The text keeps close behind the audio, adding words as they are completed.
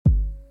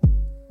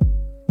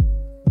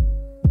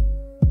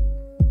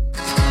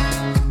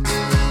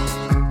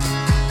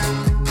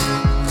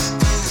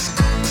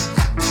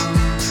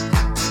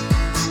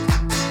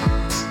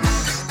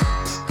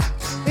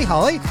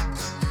Holly.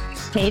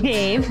 Hey,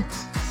 Dave.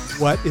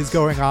 What is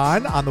going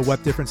on the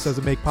What Difference Does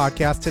It Make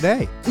podcast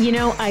today? You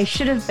know, I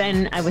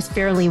was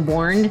fairly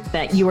warned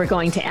that you were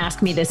going to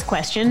ask me this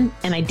question,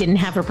 and I didn't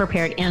have a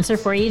prepared answer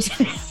for you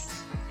today.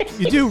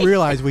 You do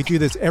realize we do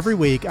this every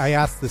week. I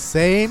ask the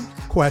same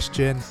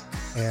question,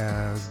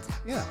 and,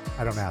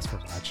 I don't ask for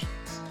much.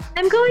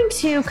 I'm going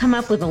to come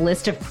up with a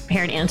list of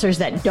prepared answers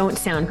that don't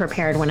sound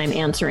prepared when I'm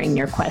answering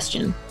your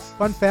question.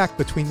 Fun fact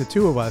between the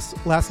two of us,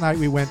 last night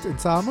we went and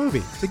saw a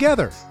movie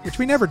together, which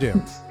we never do.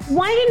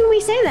 Why didn't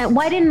we say that?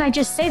 Why didn't I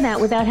just say that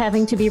without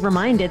having to be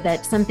reminded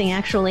that something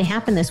actually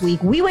happened this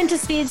week? We went to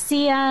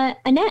see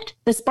Annette,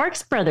 the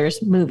Sparks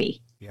Brothers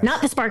movie. Yes.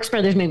 Not the Sparks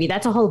Brothers movie.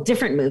 That's a whole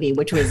different movie,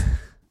 which was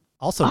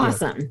also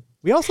awesome. Good.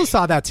 We also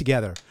saw that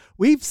together.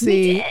 We've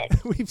seen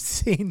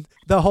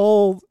the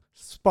whole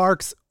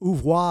Sparks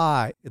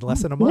oeuvre in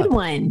less than a month. Good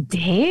one,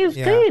 Dave.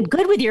 Yeah.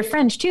 Good with your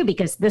French too,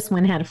 because this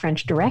one had a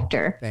French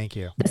director. Thank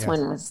you. This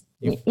one was,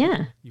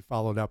 You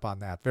followed up on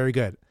that. Very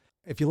good.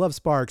 If you love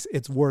Sparks,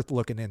 it's worth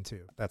looking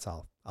into. That's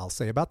all I'll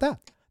say about that.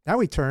 Now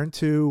we turn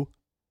to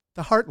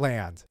the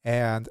Heartland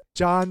and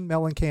John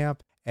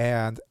Mellencamp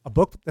and a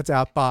book that's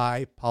out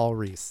by Paul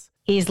Rees.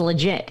 He's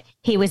legit.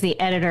 He was the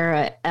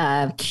editor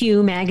of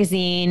Q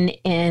magazine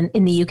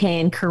in the UK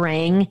and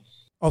Kerrang.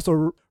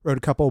 Also wrote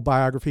a couple of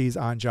biographies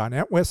on John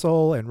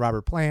Entwistle and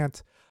Robert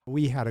Plant.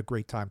 We had a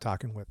great time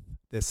talking with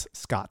this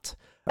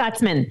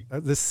Scotsman.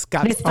 This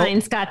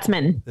fine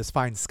Scotsman. This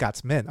fine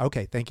Scotsman.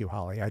 Okay, thank you,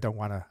 Holly. I don't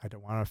want to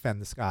offend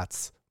the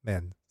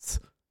Scotsmen.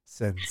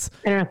 Sins.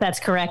 I don't know if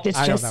that's correct.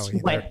 It's just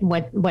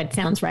what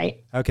sounds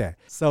right. Okay,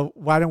 so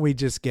why don't we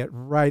just get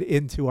right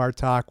into our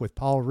talk with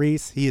Paul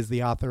Rees? He is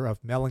the author of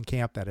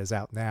Mellencamp that is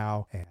out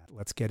now, and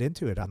let's get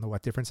into it on the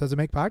What Difference Does It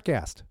Make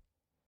podcast.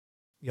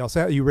 You all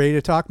set? You ready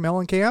to talk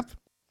Mellencamp?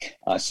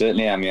 I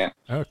certainly am, yeah.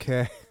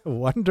 Okay,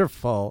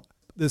 wonderful.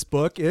 This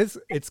book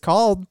it's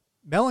called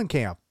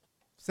Mellencamp.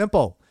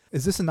 Simple.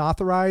 Is this an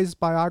authorized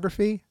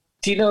biography?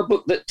 Do you know a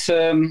book that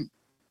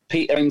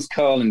Peter James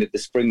Carlin did, the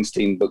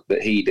Springsteen book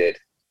that he did?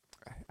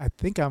 I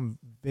think I'm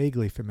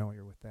vaguely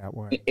familiar with that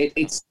one.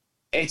 It's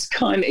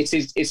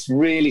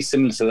really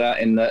similar to that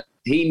in that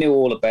he knew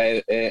all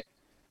about it.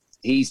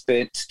 He's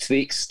been, to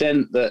the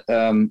extent that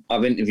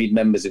I've interviewed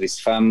members of his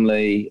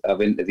family,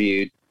 I've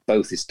interviewed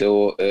both his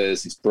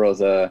daughters, his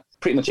brother,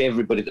 pretty much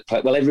everybody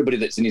everybody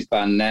that's in his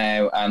band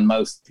now, and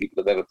most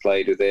people that have ever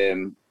played with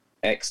him,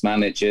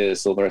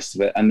 ex-managers, all the rest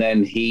of it. And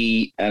then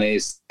he and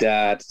his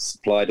dad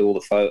supplied all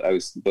the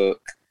photos of the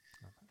book.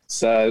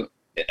 So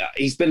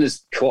he's been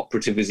as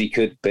cooperative as he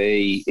could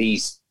be.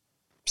 He's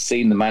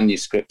seen the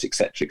manuscript,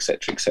 etc.,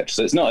 etc., etc.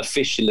 So it's not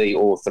officially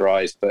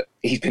authorized, but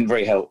he's been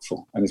very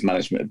helpful, and his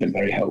management have been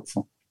very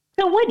helpful.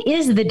 So what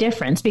is the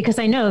difference? Because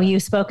I know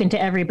you've spoken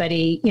to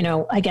everybody,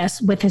 I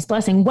guess with his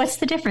blessing. What's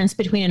the difference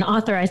between an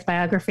authorized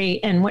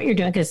biography and what you're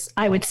doing? Because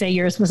I would say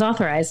yours was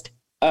authorized.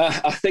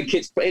 I think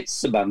it's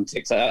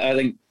semantics. I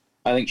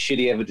think should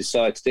he ever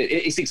decide to do it,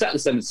 it's exactly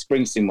the same as the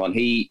Springsteen one.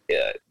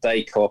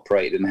 They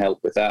cooperated and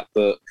helped with that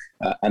book,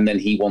 and then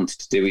he wanted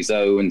to do his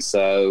own,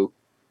 so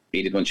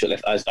he did one short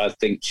left. I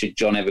think should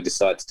John ever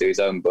decide to do his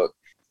own book,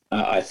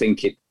 I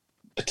think it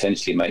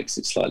potentially makes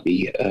it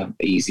slightly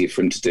easier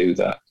for him to do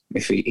that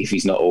if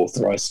he's not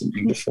authorized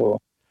something before.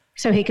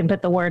 So he can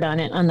put the word on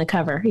it on the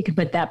cover. He can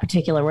put that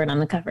particular word on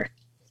the cover.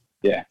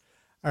 Yeah.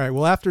 All right.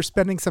 Well, after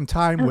spending some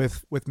time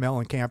with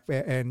Mellencamp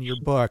and your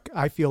book,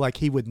 I feel like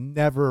he would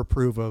never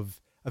approve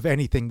of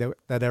anything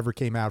that ever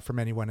came out from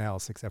anyone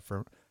else except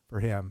for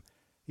him.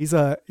 He's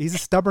a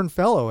stubborn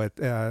fellow.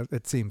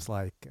 It seems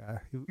like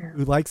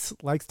who likes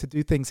to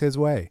do things his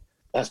way.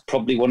 That's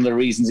probably one of the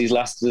reasons he's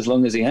lasted as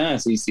long as he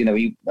has.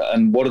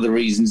 And one of the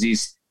reasons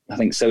he's, I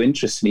think, so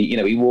interesting.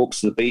 He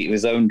walks to the beat of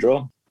his own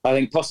drum. I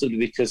think possibly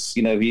because,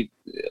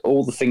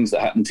 all the things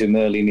that happened to him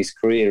early in his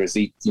career, as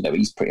he's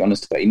pretty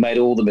honest about. He made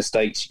all the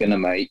mistakes you're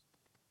going to make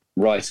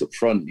right up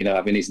front,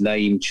 having his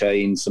name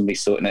changed, somebody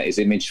sorting out his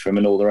image for him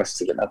and all the rest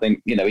of it. I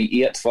think,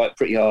 he had to fight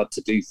pretty hard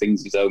to do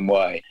things his own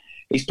way.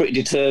 He's pretty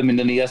determined,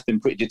 and he has been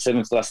pretty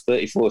determined for the last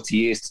 30, 40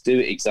 years to do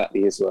it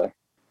exactly his way.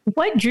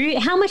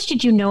 How much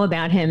did you know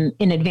about him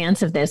in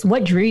advance of this?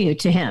 What drew you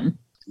to him?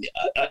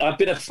 I've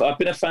been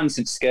a fan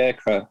since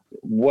Scarecrow,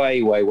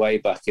 way, way, way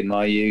back in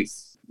my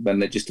youth when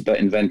they just about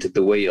invented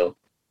the wheel.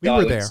 We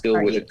were there. A guy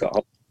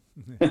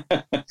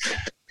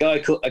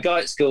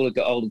at school had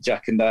got hold of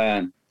Jack and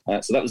Diane.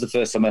 So that was the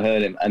first time I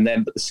heard him.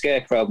 But the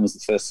Scarecrow album was the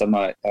first time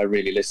I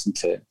really listened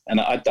to it. And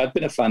I'd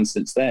been a fan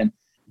since then.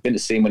 Been to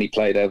see him when he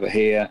played over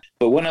here.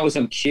 But when I was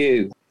on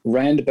Q,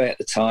 round about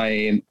the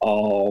time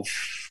of,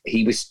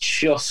 he was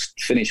just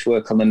finished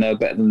work on the No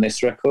Better Than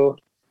This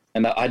record.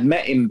 And I'd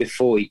met him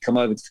before. He'd come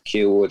over to the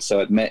Q Awards, so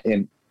I'd met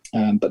him.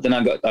 But then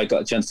I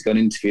got a chance to go and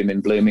interview him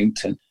in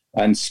Bloomington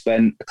and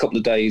spent a couple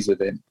of days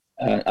with him.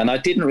 And I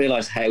didn't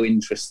realise how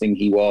interesting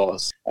he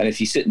was. And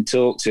if you sit and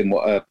talk to him,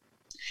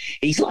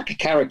 he's like a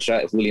character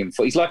out of William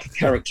Ford. He's like a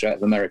character out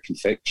of American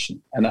fiction.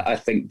 And I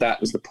think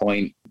that was the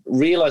point.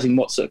 Realising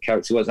what sort of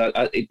character he was,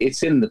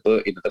 it's in the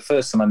book. The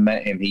first time I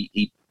met him,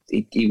 he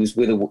he was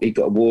he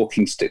got a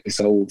walking stick, this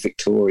old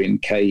Victorian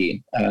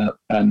cane,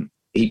 and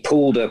he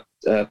pulled a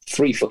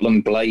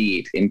 3-foot-long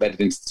blade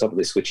embedded into the top of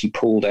this, which he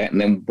pulled out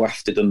and then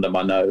wafted under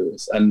my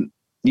nose. And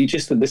you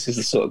just think this is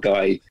the sort of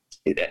guy,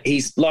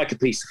 he's like a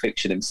piece of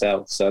fiction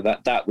himself. So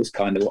that was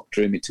kind of what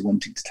drew me to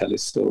wanting to tell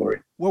his story.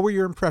 What were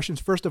your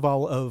impressions, first of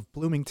all, of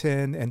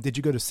Bloomington? And did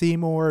you go to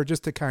Seymour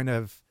just to kind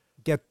of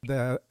get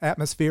the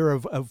atmosphere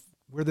of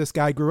where this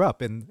guy grew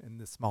up in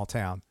this small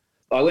town?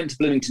 I went to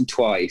Bloomington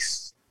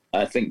twice.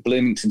 I think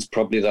Bloomington's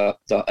probably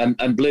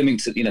and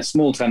Bloomington,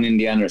 small town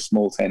Indiana is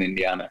small town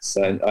Indiana.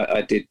 So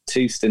I did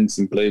 2 stints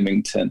in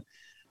Bloomington,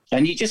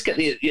 and you just get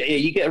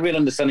you get a real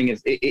understanding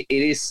of it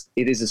is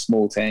a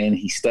small town.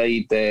 He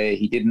stayed there.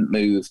 He didn't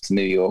move to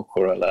New York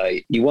or LA.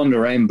 You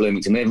wander around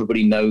Bloomington,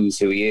 everybody knows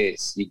who he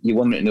is. You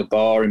wander into a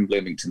bar in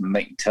Bloomington and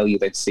they can tell you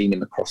they'd seen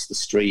him across the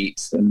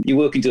streets. And you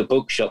walk into a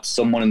bookshop,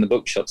 someone in the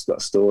bookshop's got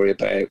a story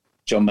about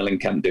John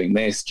Mellencamp doing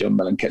this, John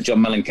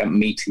Mellencamp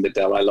meeting the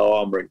Dalai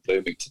Lama in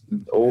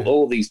Bloomington,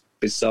 all these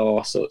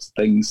bizarre sorts of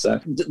things. So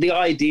the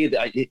idea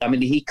that,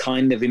 he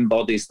kind of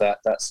embodies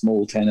that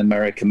small town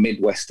America,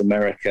 Midwest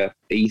America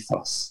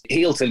ethos.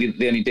 He'll tell you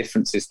the only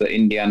difference is that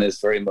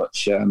Indiana's very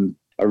much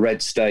a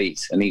red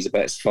state, and he's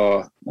about as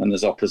far and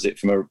as opposite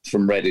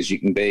from red as you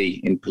can be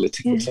in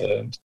political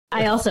terms.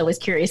 I also was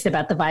curious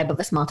about the vibe of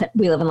a small town.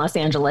 We live in Los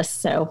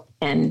Angeles,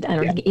 and I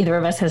don't think either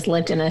of us has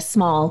lived in a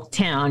small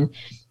town.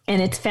 And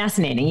it's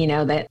fascinating,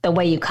 that the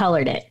way you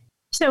colored it.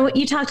 So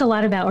you talked a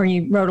lot about, or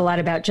you wrote a lot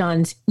about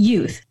John's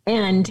youth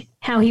and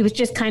how he was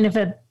just kind of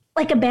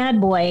like a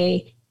bad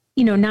boy,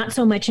 not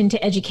so much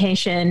into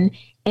education,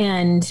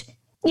 and,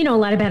 a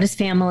lot about his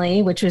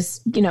family, which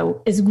was,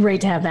 is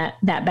great to have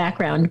that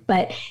background,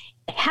 but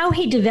how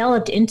he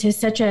developed into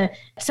such a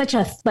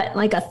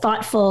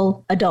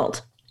thoughtful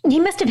adult. He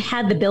must have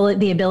had the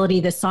ability,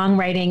 the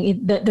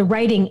songwriting, the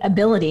writing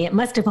ability. It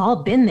must have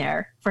all been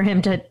there for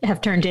him to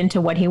have turned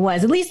into what he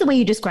was, at least the way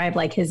you described,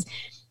 like his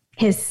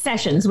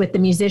sessions with the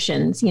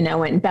musicians, and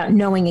about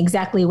knowing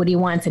exactly what he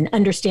wants and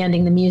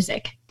understanding the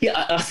music.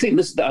 Yeah, I think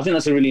that's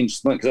a really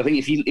interesting point, because I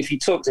think if you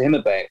talk to him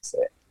about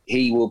it,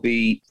 he will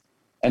be,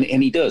 and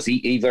he does.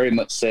 He very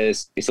much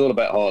says it's all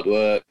about hard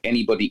work.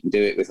 Anybody can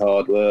do it with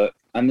hard work,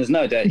 and there's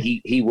no doubt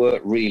he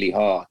worked really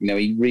hard.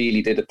 He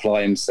really did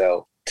apply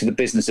himself to the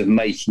business of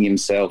making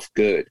himself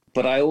good.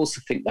 But I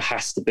also think there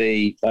has to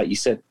be, like you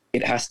said,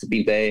 it has to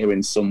be there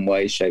in some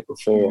way, shape or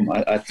form.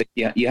 I think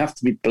you have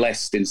to be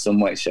blessed in some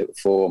way, shape or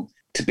form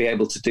to be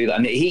able to do that.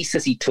 And he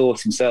says he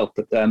taught himself,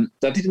 but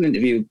I did an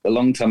interview a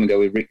long time ago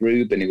with Rick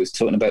Rubin. He was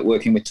talking about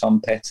working with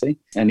Tom Petty.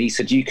 And he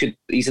said,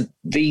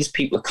 these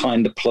people are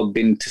kind of plugged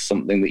into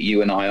something that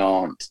you and I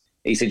aren't.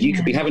 He said, you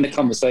could be having a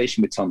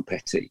conversation with Tom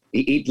Petty.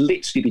 He'd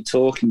literally be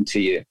talking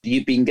to you.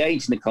 You'd be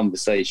engaged in a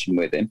conversation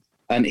with him.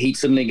 And he'd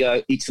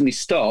suddenly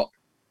stop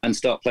and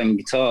start playing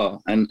guitar.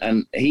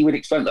 And he would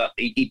explain that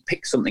he'd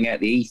pick something out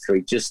of the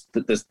ether.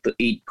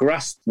 He'd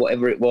grasp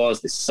whatever it was,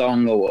 this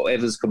song or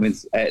whatever's coming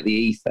out of the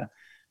ether.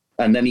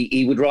 And then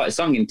he would write a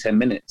song in 10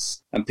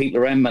 minutes. And people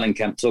around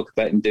Mellencamp talk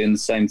about him doing the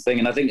same thing.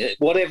 And I think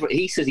whatever,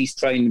 he says he's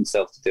trained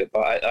himself to do it.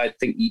 But I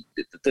think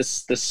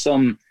there's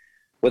some,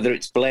 whether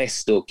it's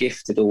blessed or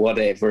gifted or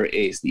whatever it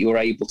is, that you're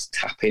able to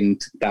tap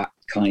into that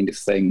kind of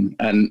thing.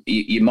 And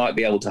you might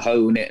be able to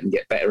hone it and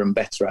get better and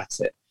better at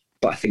it.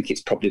 But I think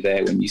it's probably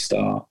there when you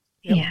start.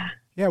 Yeah.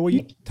 Yeah, well,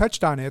 you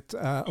touched on it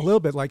a little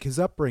bit, like his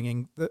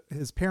upbringing.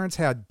 His parents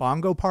had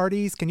bongo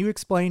parties. Can you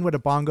explain what a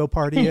bongo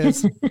party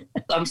is?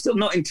 I'm still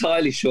not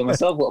entirely sure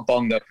myself what a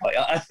bongo party.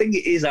 I think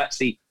it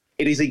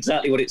is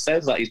exactly what it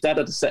sounds like. His dad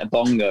had a set of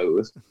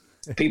bongos.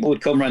 People would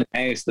come around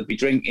the house, they'd be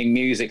drinking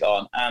music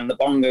on, and the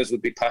bongos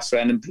would be passed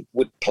around and people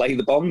would play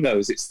the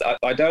bongos.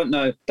 I don't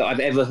know that I've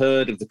ever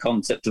heard of the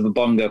concept of a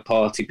bongo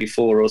party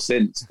before or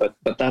since,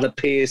 but that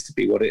appears to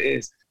be what it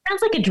is.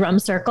 Sounds like a drum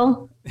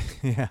circle.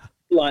 Yeah.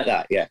 Like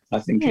that, yeah. I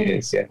think it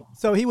is, yeah.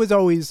 So he was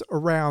always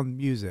around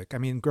music. I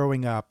mean,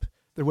 growing up,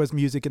 there was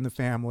music in the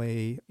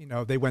family.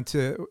 They went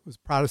to, it was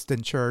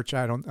Protestant church.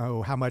 I don't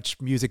know how much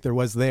music there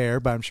was there,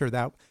 but I'm sure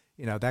that,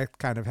 that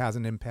kind of has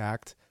an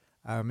impact.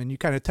 And you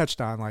kind of touched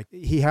on, like,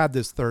 he had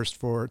this thirst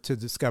to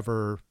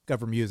discover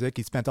music.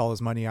 He spent all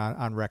his money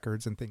on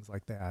records and things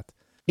like that.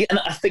 Yeah, and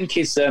I think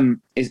his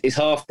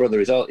half brother,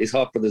 his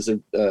half brother's a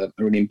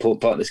really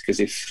important part of this, because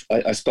if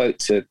I spoke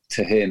to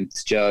him,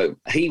 to Joe,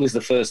 he was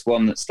the first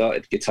one that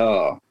started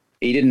guitar.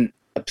 He didn't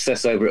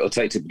obsess over it or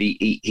take it, but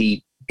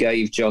he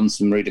gave John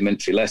some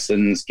rudimentary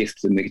lessons,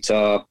 gifted him the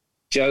guitar.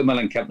 Joe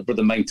Mellencamp, the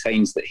brother,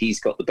 maintains that he's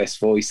got the best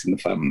voice in the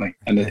family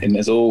and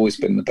has always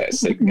been the best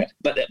singer.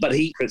 But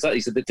he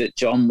said that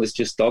John was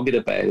just dogged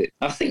about it.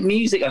 I think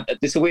music,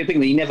 it's a weird thing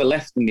that he never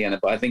left Indiana,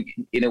 but I think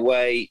in a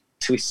way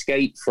to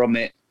escape from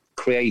it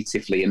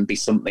creatively and be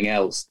something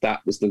else,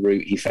 that was the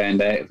route he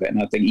found out of it.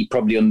 And I think he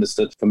probably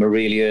understood from a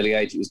really early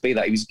age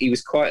he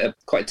was quite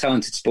a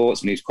talented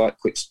sportsman. He was quite a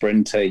quick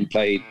sprinter. He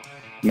played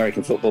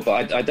American football,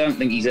 but I don't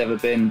think he's ever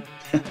been.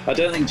 I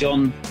don't think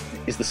John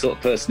is the sort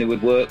of person who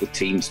would work with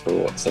team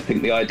sports. I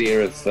think the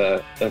idea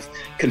of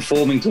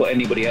conforming to what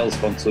anybody else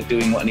wants or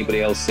doing what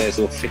anybody else says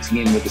or fitting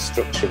in with the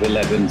structure of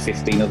 11,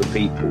 15 other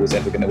people was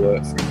ever going to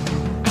work for him.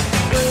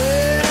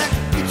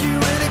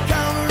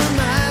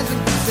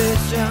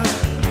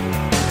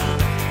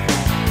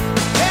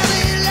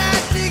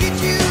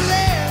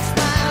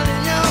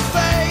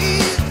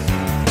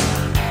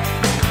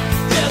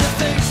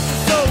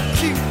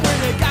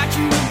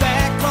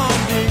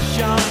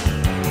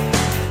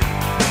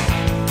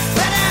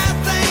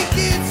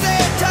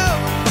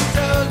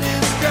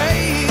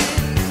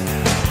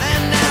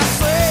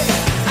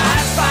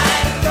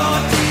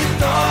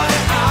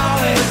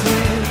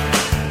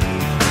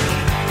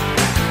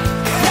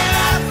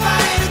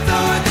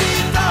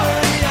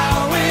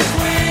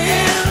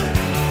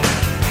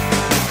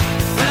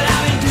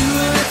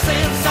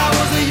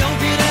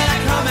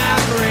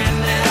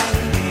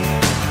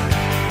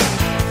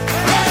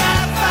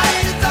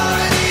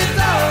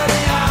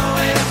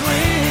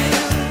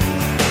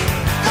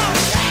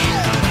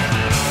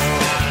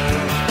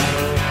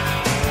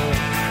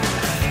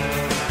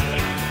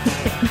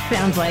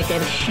 Sounds like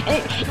it.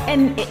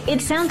 And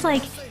it sounds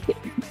like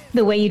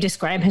the way you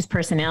describe his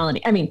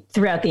personality, I mean,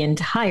 throughout the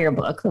entire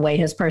book, the way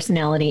his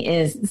personality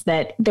is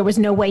that there was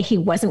no way he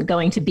wasn't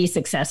going to be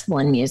successful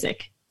in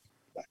music.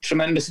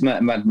 Tremendous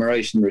amount of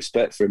admiration and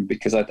respect for him,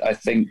 because I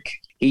think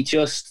he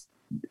just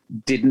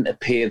didn't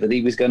appear that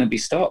he was going to be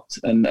stopped.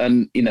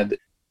 And you know,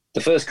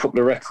 the first couple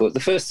of records, the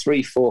first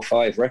 3, 4,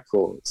 5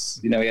 records,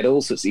 you know, he had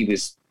all sorts, he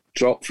was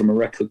dropped from a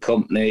record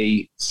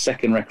company,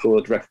 second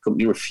record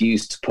company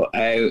refused to put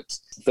out,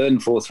 third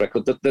and fourth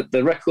record,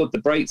 the record, the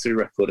breakthrough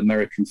record,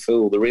 American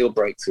Fool, the real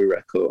breakthrough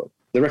record,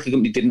 the record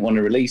company didn't want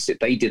to release it.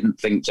 They didn't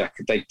think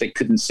they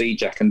couldn't see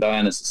Jack and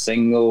Diane as a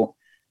single.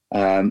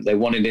 They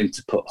wanted him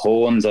to put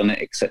horns on it,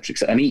 etc.,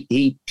 etc. And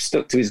he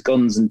stuck to his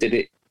guns and did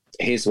it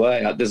his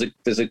way.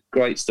 There's a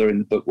great story in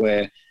the book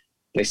where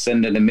they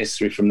send an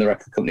emissary from the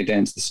record company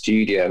down to the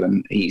studio,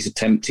 and he's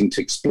attempting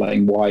to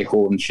explain why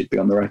horns should be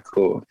on the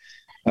record.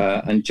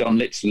 And John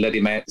literally led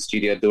him out the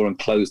studio door and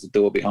closed the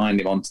door behind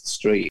him onto the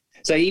street.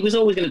 So he was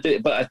always going to do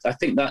it, but I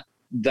think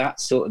that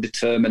sort of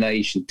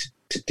determination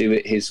to do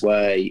it his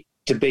way,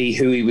 to be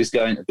who he was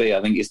going to be,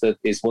 I think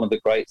is one of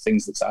the great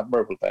things that's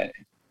admirable about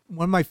him.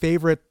 One of my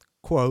favorite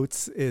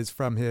quotes is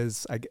from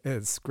his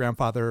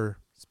Grandpa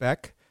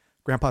Speck.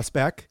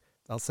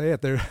 I'll say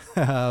it there.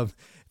 If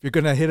you're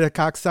going to hit a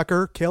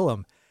cocksucker, kill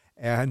him.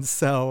 And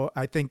so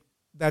I think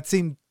that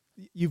seemed,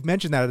 you've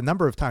mentioned that a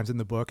number of times in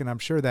the book, and I'm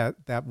sure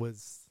that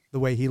was the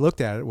way he looked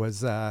at it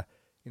was,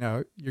 you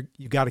know,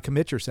 you got to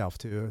commit yourself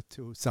to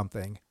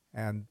something.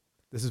 And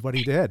this is what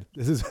he did.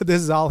 This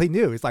is all he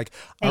knew. He's like,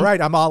 all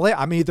right, I'm all in.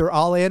 I'm either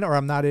all in or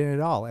I'm not in at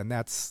all. And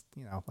that's,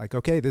 you know, like,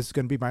 okay, this is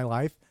going to be my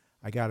life.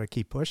 I got to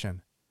keep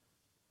pushing.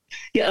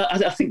 Yeah,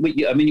 I think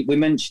we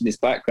mentioned his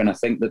background. I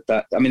think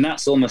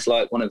that's almost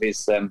like one of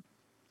his,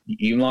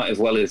 you might as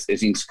well as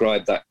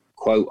inscribed that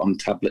quote on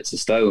tablets of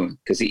stone,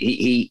 because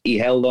he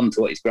held on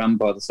to what his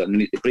grandfather said.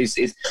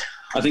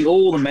 I think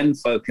all the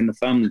menfolk in the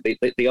family,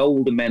 the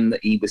older men that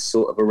he was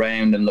sort of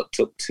around and looked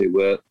up to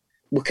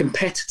were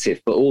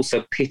competitive, but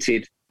also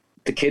pitted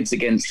the kids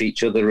against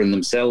each other and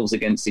themselves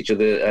against each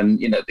other.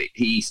 And, you know,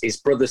 his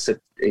half brother said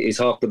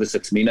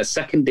to me, you know,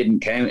 second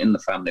didn't count in the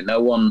family. No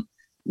one,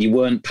 you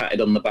weren't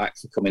patted on the back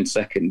for coming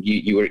second.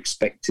 You were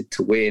expected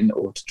to win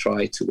or to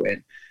try to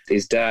win.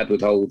 His dad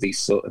would hold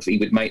these he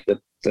would make the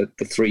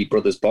three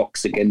brothers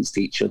box against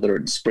each other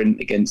and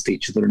sprint against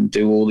each other and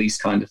do all these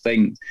kind of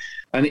things.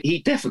 And he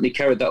definitely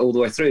carried that all the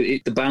way through.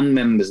 The band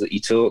members that you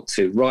talk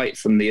to, right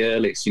from the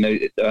earliest, you know,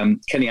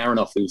 Kenny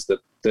Aronoff, who was the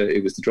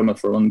drummer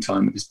for a long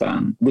time of his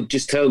band, would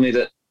just tell me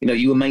that, you know,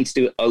 you were made to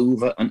do it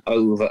over and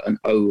over and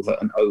over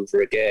and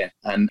over again,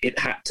 and it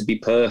had to be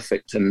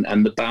perfect. And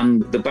the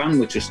band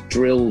were just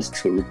drilled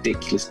to a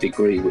ridiculous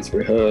degree with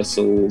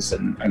rehearsals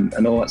and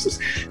all that sort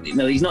of stuff. You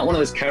know, he's not one of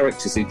those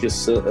characters who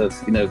just sort of,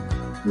 you know,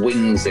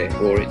 wings it,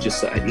 or it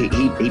just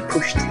he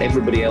pushed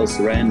everybody else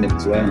around him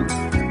as well.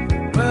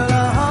 Well,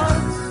 our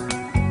hearts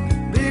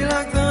be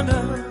like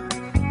thunder.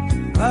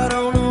 I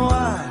don't know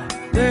why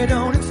they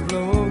don't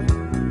explode.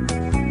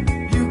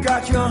 You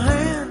got your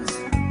hands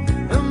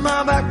in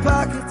my back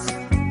pockets,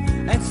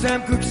 and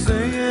Sam Cooke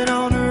singing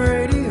on the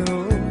radio.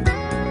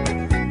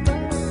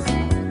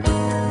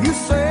 You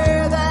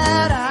say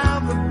that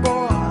I'm the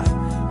boy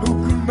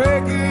who can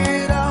make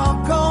it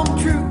all come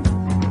true.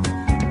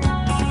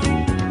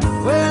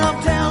 Well,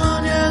 I'm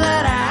telling you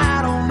that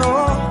I don't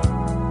know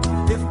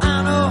if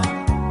I know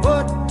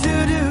what to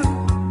do.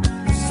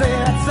 You say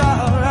that's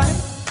all right,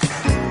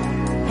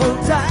 hold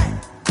tight.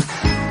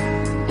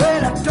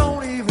 Well, I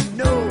don't even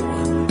know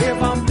if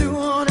I'm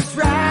doing it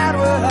right.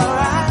 Well, all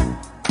right,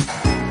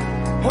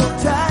 hold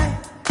tight.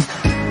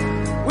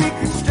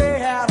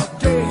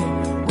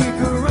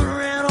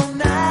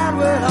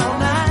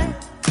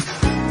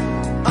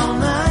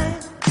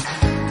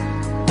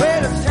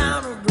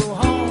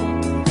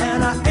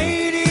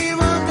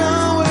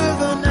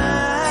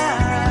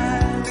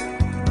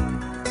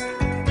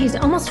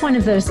 one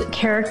of those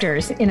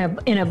characters in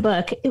a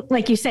book,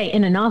 like you say,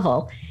 in a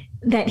novel,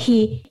 that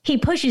he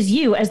pushes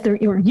you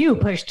you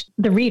pushed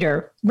the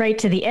reader right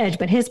to the edge,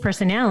 but his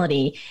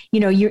personality,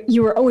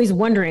 you were always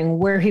wondering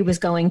where he was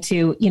going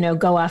to,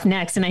 go off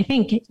next. And I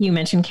think you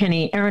mentioned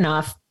Kenny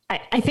Aronoff.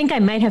 I think I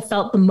might have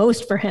felt the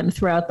most for him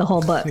throughout the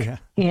whole book.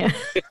 Yeah.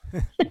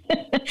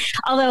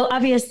 Although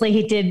obviously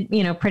he did,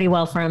 pretty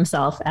well for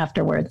himself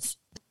afterwards.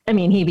 I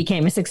mean, he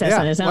became a success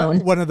on his own.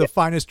 One of the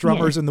finest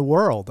drummers in the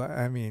world.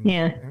 I mean,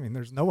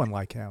 there's no one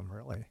like him,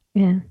 really.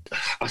 Yeah.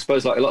 I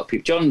suppose, like a lot of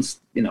people, John's,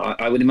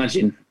 I would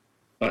imagine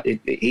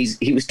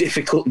he was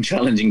difficult and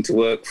challenging to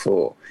work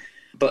for.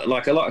 But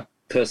like a lot of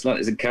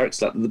personalities and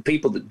characters, like the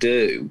people that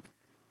do,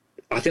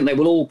 I think they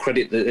will all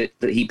credit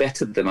that he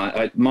bettered them.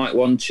 Mike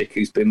Wanchik,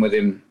 who's been with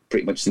him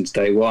pretty much since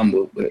day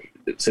one,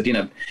 said,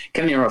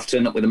 Kenny Aronoff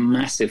turned up with a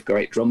massive,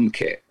 great drum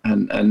kit,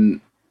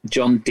 and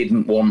John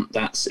didn't want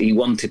that. He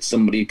wanted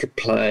somebody who could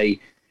play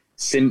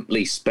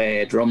simply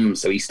spare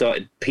drums. So he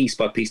started piece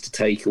by piece to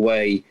take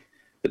away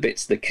the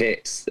bits of the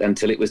kit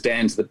until it was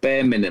down to the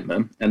bare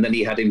minimum. And then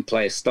he had him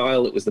play a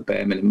style that was the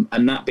bare minimum.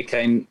 And that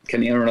became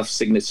Kenny Aronoff's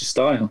signature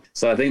style.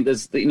 So I think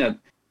there's,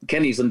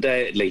 Kenny's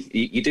undoubtedly,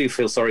 you do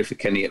feel sorry for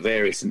Kenny at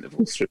various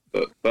intervals through the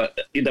book. But,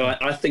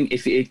 I think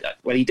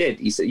he did,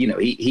 he said,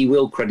 he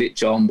will credit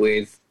John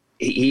with,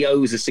 he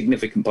owes a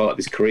significant part of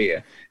his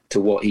career to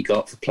what he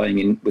got for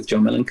playing with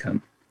John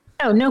Mellencamp.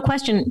 Oh, no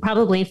question.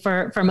 Probably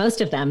for most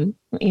of them,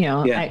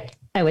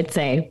 I would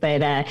say,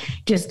 but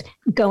just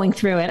going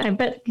through it,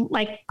 but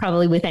like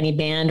probably with any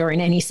band or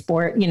in any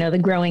sport, the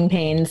growing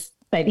pains.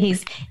 But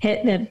he's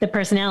hit the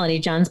personality,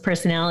 John's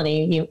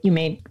personality. You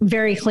made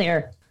very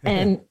clear,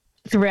 and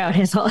throughout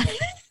his whole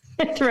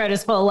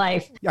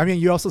life. I mean,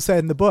 you also said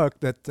in the book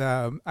that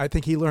I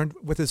think he learned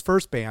with his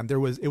first band it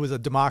was a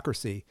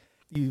democracy.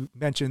 You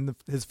mentioned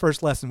his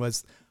first lesson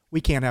was, we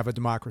can't have a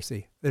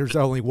democracy. There's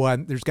only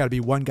one. There's got to be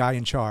one guy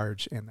in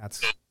charge, and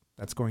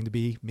that's going to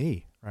be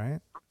me, right?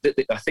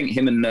 I think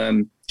him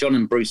and John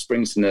and Bruce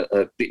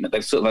Springsteen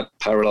they've sort of had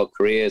parallel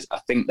careers. I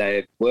think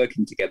they're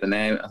working together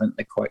now. I think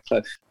they're quite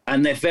close,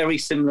 and they're very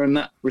similar in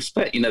that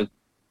respect.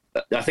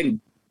 I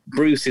think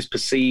Bruce is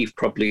perceived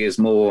probably as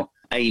more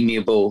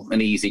amiable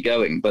and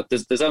easygoing, but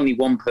there's only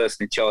one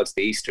person in charge of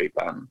the E Street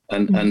Band,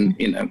 and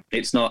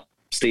it's not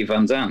Steve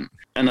Van Zandt.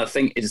 And I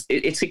think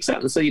it's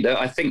exactly so.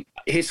 I think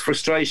his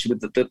frustration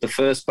with the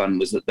first band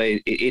was that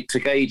it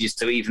took ages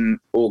to even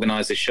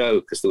organise a show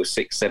because there were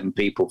 6-7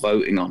 people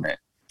voting on it.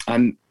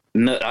 And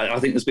I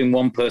think there's been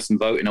one person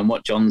voting on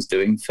what John's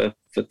doing for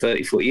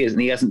 30-40 years,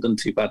 and he hasn't done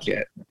too bad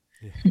yet.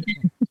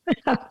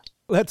 Yeah.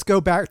 Let's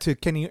go back to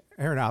Kenny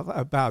Aronoff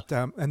about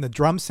and the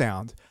drum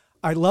sound.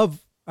 I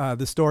love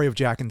the story of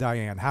Jack and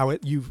Diane, how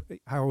it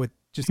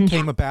just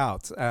came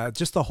about,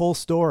 just the whole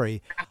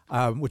story,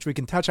 which we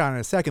can touch on in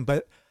a second,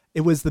 but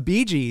it was the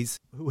Bee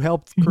Gees who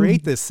helped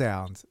create this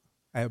sound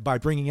by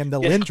bringing in the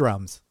Linn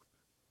drums,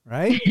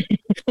 right?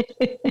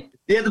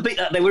 Yeah,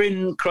 they were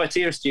in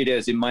Criteria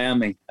Studios in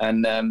Miami,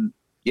 and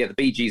the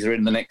Bee Gees are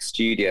in the next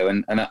studio,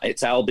 and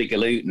it's Albie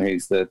Galutin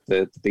who's the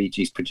Bee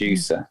Gees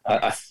producer.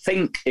 I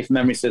think, if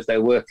memory serves, they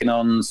were working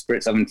on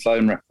Spirits Haven't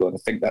Flown record. I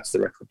think that's the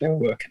record they were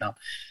working on.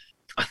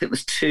 I think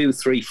there's 2,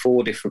 3,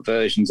 4 different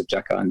versions of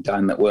Jack and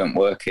Diane that weren't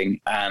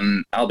working,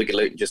 and Albie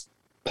Galutin just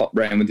popped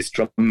round with this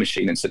drum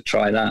machine and said,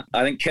 try that.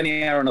 I think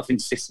Kenny Aronoff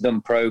insisted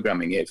on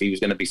programming it if he was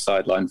going to be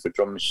sidelined for a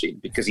drum machine,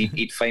 because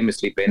he'd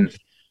famously been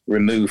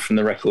removed from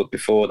the record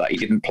before that. He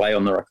didn't play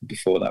on the record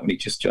before that when he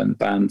just joined the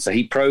band. So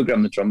he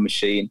programmed the drum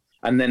machine.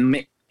 And then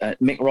Mick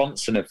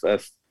Ronson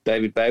of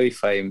David Bowie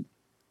fame,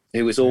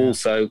 who was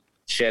also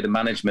shared a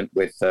management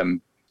with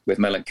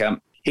Mellencamp,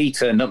 he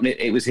turned up, and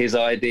it was his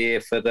idea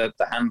for the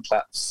hand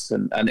claps.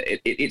 And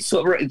it's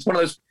one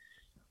of those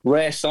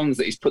rare songs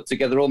that he's put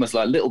together almost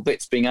like little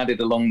bits being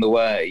added along the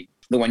way,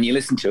 that when you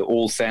listen to it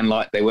all sound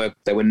like they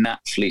were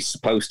naturally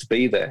supposed to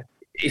be there.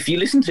 If you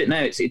listen to it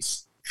now,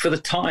 it's for the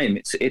time,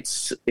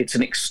 it's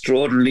an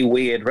extraordinarily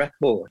weird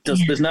record.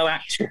 There's no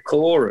actual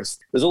chorus.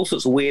 There's all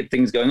sorts of weird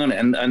things going on.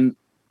 And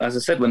as I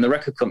said, when the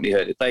record company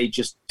heard it, they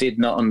just did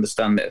not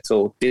understand it at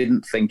all,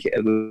 didn't think it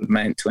would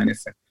amount to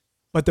anything.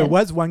 But there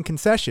was one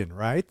concession,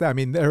 right? I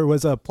mean, there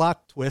was a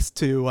plot twist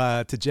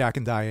to Jack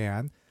and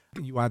Diane.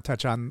 You want to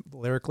touch on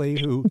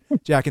lyrically who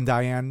Jack and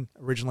Diane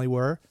originally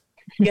were?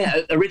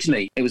 Yeah,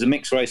 originally it was a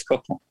mixed race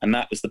couple, and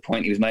that was the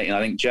point he was making.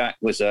 I think Jack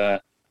was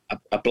a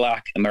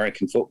black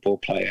American football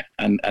player,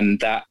 and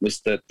that was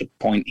the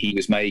point he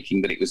was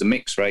making, that it was a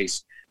mixed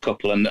race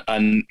couple,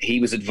 and he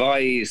was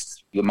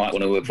advised you might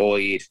want to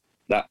avoid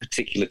that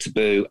particular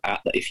taboo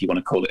if you want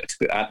to call it a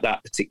taboo, at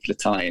that particular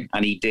time,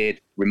 and he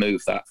did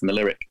remove that from the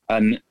lyric.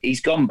 And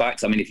he's gone back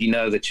to, if you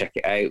know the Check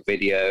It Out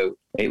video,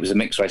 it was a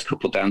mixed race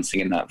couple dancing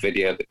in that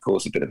video that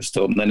caused a bit of a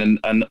storm.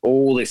 And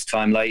all this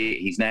time later,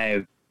 he's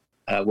now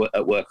at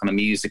work on a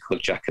musical,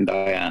 Jack and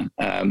Diane,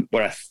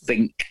 where I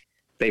think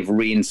they've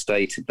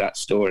reinstated that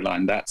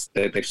storyline.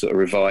 They've sort of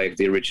revived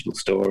the original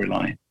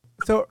storyline.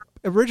 So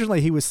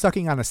originally he was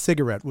sucking on a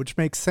cigarette, which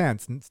makes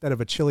sense instead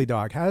of a chili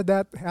dog. How did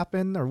that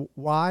happen, or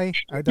why?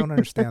 I don't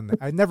understand that.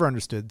 I never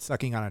understood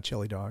sucking on a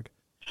chili dog.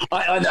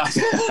 I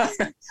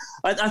think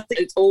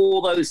it's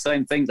all those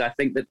same things. I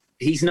think that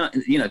he's not,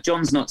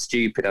 John's not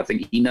stupid. I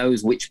think he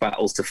knows which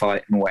battles to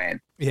fight and when.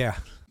 Yeah.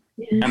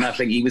 And I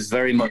think he was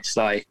very much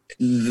like,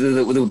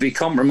 there would be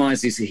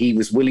compromises he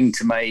was willing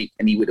to make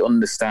and he would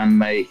understand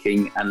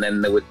making, and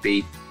then there would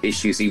be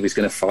issues he was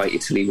going to fight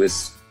until he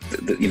was,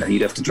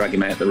 you'd have to drag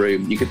him out of the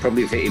room. You could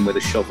probably have hit him with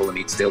a shovel and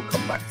he'd still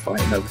come back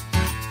fighting over.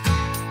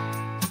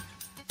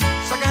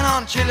 Sucking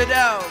on chili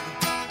dog,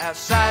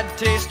 outside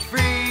taste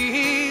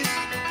freeze.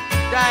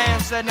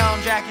 Diane sitting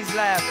on Jackie's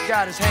lap,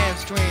 got his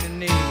hands between her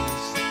knees.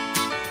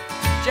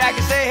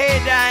 Jackie say, hey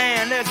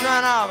Diane, let's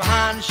run off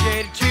behind the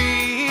shady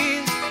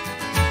trees.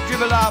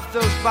 Dribble off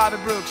those Bobby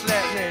Brooks,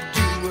 let me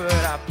do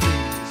what I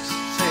please.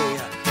 Say,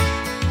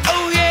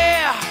 oh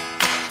yeah,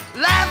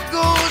 life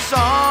goes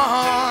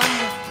on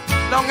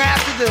long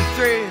after the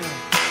thrill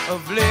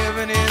of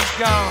living is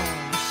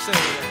gone.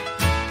 Say,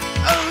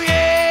 oh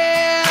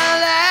yeah,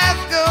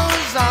 life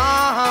goes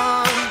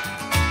on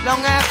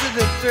long after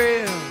the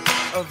thrill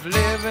of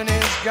living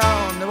is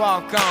gone. To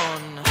walk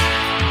on.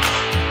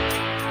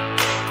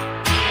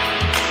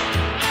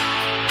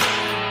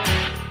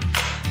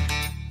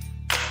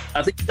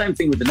 I think the same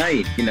thing with the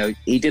name.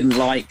 He didn't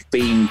like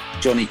being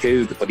Johnny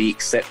Cougar, but he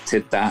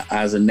accepted that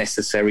as a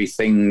necessary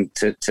thing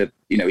to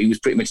he was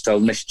pretty much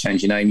told, unless you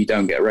change your name, you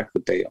don't get a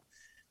record deal.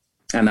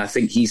 And I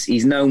think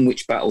he's known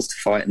which battles to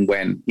fight and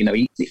when.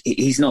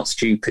 He's not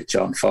stupid,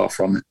 John, far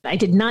from it. I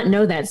did not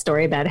know that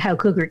story about how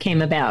Cougar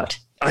came about.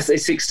 It's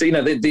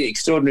the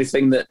extraordinary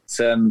thing that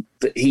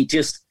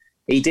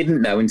he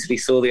didn't know until he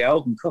saw the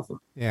album cover.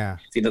 Yeah.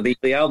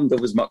 The album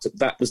cover was mocked up.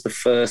 That was the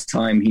first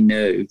time he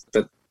knew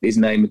that his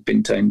name had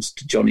been changed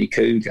to Johnny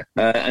Cougar,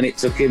 and it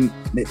took him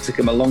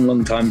a long,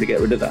 long time to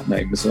get rid of that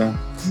name as well.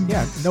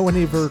 Yeah, no one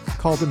ever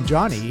called him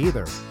Johnny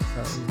either.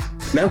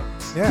 No.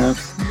 Yeah.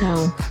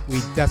 No.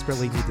 We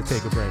desperately need to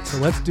take a break, so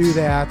let's do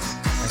that,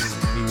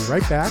 and we'll be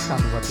right back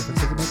on the What Difference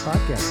Does It Make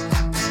podcast.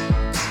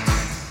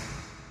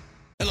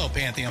 Hello,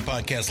 Pantheon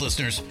podcast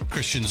listeners.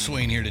 Christian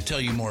Swain here to tell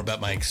you more about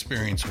my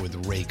experience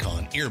with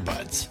Raycon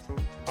earbuds.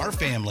 Our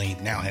family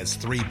now has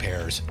 3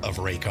 pairs of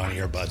Raycon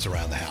earbuds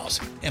around the house,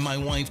 and my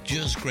wife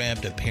just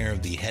grabbed a pair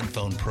of the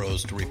Headphone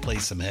Pros to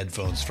replace some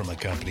headphones from a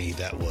company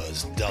that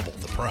was double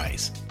the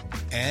price.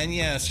 And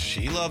yes,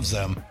 she loves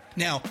them.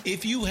 Now,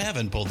 if you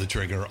haven't pulled the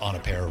trigger on a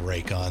pair of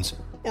Raycons,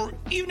 or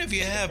even if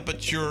you have,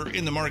 but you're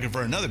in the market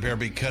for another pair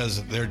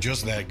because they're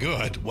just that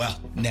good,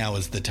 well, now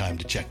is the time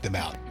to check them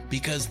out,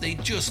 because they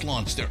just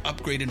launched their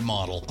upgraded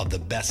model of the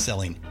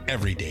best-selling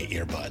everyday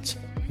earbuds.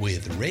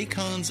 With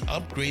Raycon's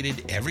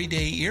upgraded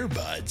everyday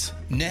earbuds,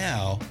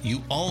 now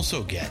you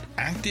also get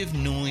active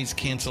noise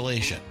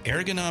cancellation,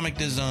 ergonomic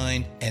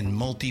design, and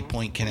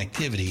multi-point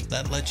connectivity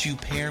that lets you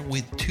pair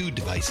with 2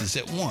 devices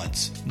at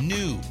once.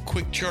 New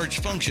quick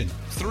charge function,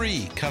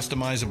 3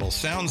 customizable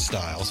sound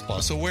styles,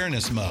 plus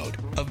awareness mode.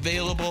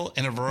 Available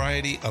in a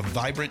variety of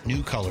vibrant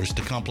new colors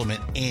to complement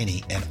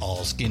any and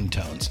all skin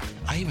tones.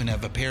 I even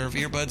have a pair of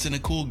earbuds in a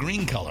cool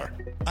green color.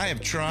 I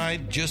have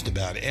tried just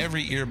about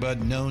every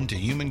earbud known to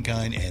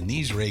humankind, and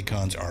these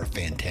Raycons are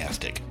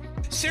fantastic.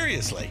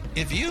 Seriously,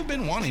 if you've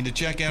been wanting to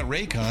check out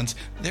Raycons,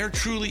 there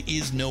truly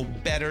is no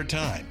better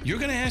time. You're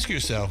going to ask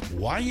yourself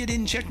why you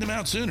didn't check them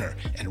out sooner,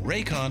 and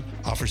Raycon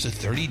offers a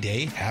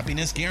 30-day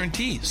happiness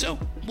guarantee. So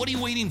what are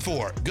you waiting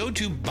for? Go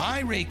to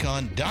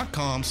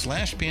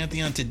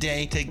buyraycon.com/Pantheon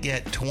today to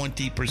get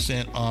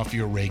 20% off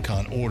your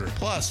Raycon order,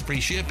 plus free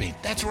shipping.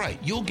 That's right,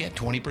 you'll get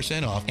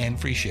 20% off and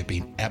free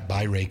shipping at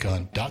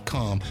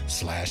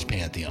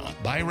buyraycon.com/Pantheon.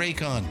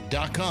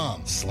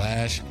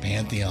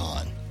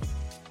 buyraycon.com/Pantheon.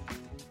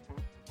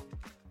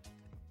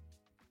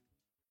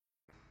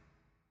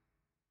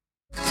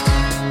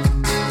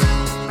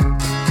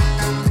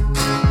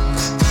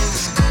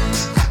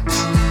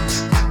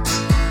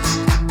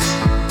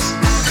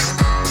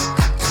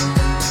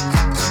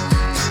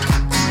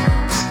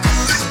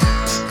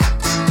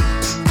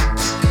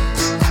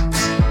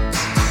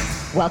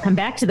 Welcome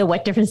back to the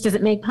What Difference Does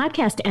It Make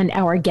podcast and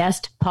our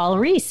guest, Paul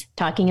Rees,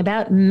 talking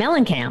about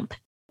Mellencamp.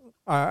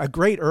 A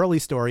great early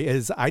story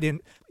is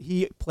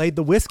he played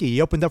the whiskey.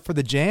 He opened up for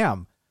the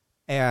Jam.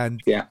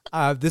 And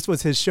this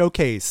was his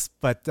showcase,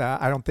 but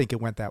I don't think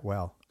it went that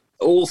well.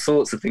 All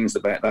sorts of things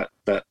about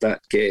that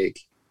gig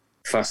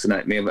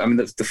fascinate me. I mean,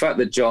 the fact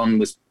that John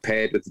was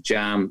paired with the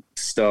Jam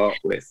to start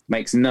with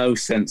makes no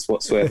sense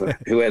whatsoever.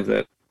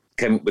 Whoever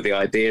came up with the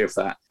idea of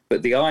that.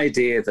 But the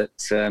idea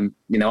that, I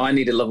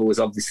Need a Lover was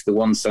obviously the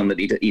one song that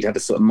he'd had a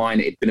sort of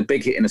minor, it'd been a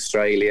big hit in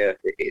Australia.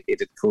 It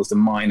had caused a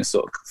minor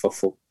sort of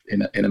kerfuffle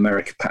in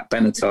America. Pat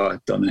Benatar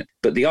had done it.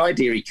 But the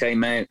idea, he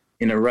came out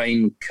in a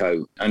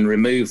raincoat and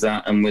removed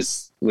that and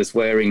was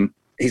wearing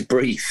his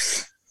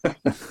briefs. and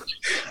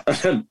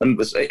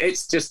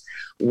it's just,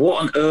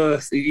 what on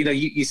earth,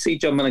 you see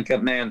John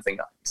Mellencamp now and think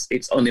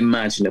it's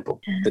unimaginable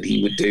that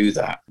he would do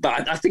that.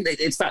 But I think that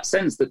it's that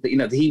sense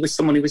that he was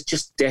someone who was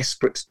just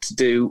desperate to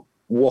do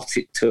what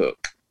it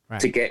took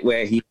to get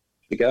where he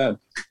to go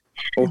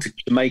or to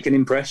make an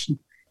impression.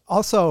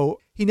 Also,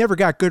 he never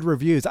got good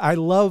reviews. I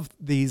love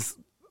these.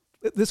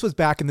 This was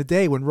back in the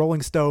day when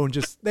Rolling Stone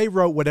they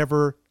wrote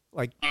whatever,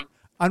 like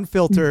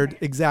unfiltered,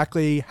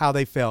 exactly how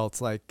they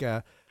felt. Like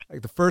the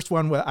first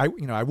one, I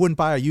wouldn't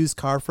buy a used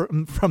car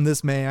from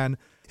this man.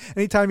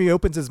 Anytime he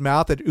opens his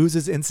mouth, it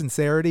oozes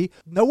insincerity.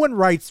 No one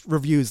writes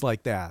reviews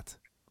like that.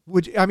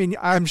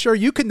 I'm sure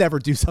you could never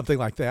do something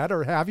like that,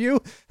 or have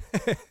you?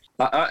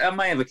 I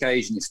may have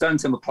occasion. It's Stone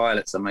Temple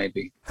Pilots, or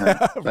maybe.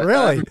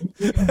 Really?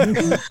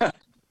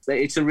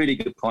 It's a really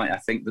good point. I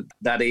think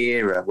that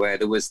era where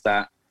there was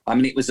that. I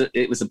mean, it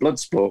was a blood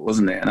sport,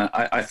 wasn't it? And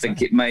I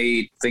think it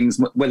made things,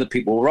 whether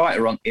people were right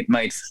or wrong, it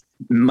made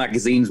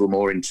magazines were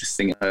more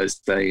interesting in those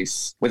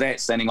days.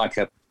 Without sounding like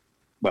I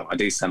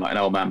do sound like an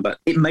old man, but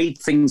it made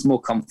things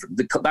more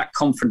that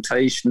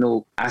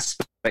confrontational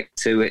aspect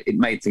to it. It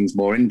made things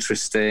more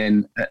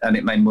interesting, and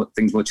it made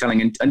things more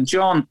challenging. And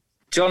John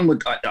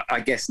would, I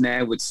guess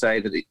now would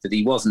say that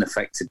he wasn't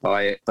affected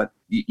by it, but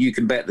you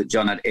can bet that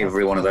John had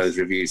every one of those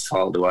reviews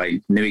filed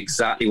away, knew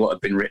exactly what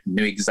had been written,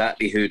 knew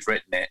exactly who'd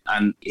written it,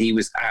 and he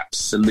was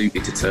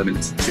absolutely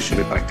determined to shove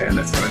it back down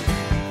their throat.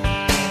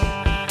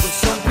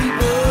 Some people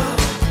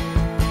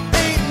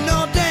ain't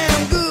no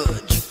damn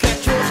good. You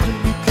can't trust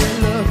them, you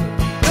can't love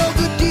them. No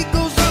good deed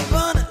goes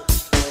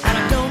unpunished, and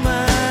I don't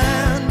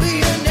mind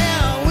being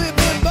down with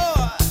me,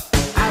 boy.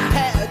 I've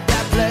had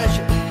that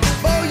pleasure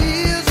for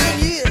years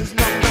and years.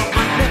 No,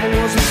 I never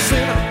was a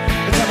sinner.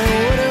 But tell me,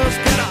 what else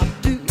can I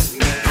do?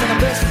 So the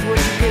best is what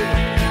you get.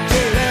 So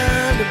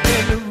learn to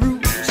bend the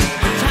rules.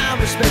 Time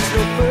respects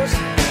no person,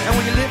 and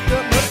when you lift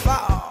up, must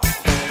fall.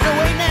 No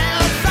way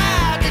now,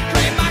 outside to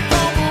claim my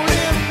combo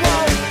in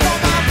wall. Throw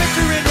my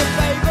picture in your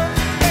favor,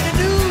 and the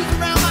news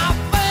around my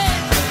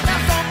face. Now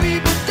some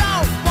people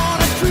don't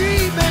wanna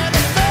treat me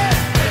the same.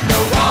 When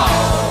the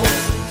walls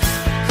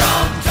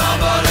come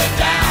tumbling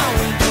down,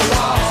 the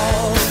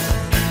walls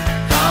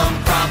come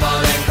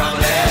crumbling,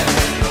 crumbling.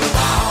 The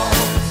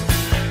walls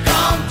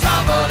come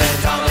tumbling,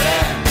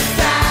 tumbling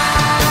down.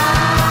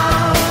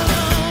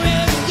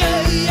 Yeah,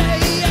 yeah,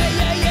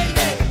 yeah, yeah,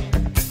 yeah.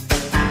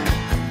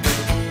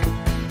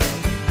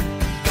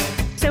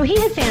 So he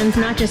had fans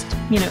not just,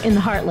 in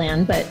the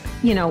heartland, but,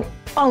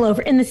 all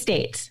over in the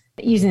States,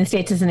 using the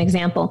States as an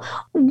example.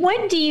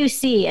 What do you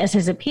see as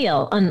his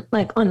appeal on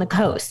the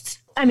coasts?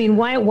 I mean,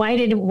 why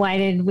did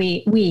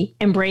we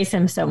embrace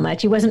him so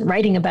much? He wasn't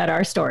writing about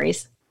our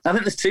stories. I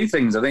think there's two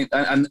things. I think,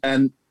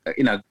 and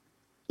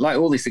like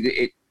all these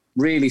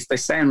things, they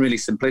sound really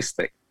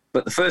simplistic.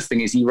 But the first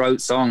thing is he wrote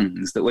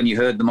songs that when you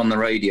heard them on the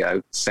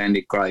radio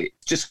sounded great,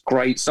 just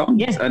great songs.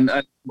 Yeah. And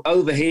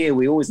over here,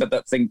 we always had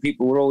that thing.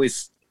 People were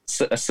always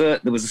there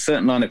was a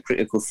certain line of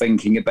critical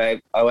thinking about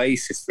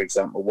Oasis, for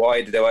example.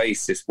 Why did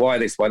Oasis? Why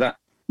this? Why that?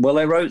 Well,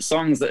 they wrote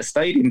songs that a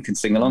stadium can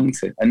sing along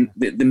to, and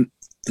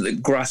that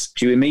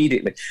grasped you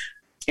immediately.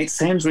 It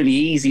sounds really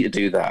easy to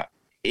do that.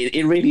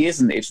 It really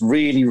isn't. It's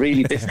really,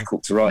 really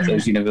difficult to write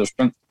those universal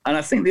songs. And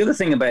I think the other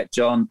thing about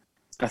John,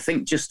 I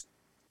think just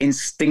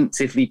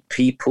instinctively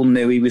people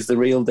knew he was the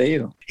real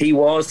deal. He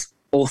was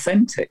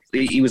authentic.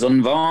 He was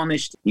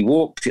unvarnished. He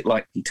walked it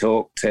like he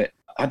talked it.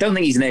 I don't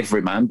think he's an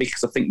everyman,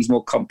 because I think he's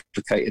more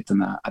complicated than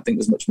that. I think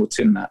there's much more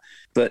to him than that.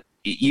 But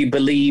you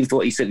believed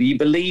what he said. You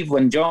believed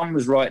when John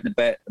was writing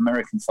about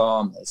American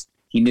farmers,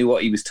 he knew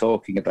what he was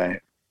talking about.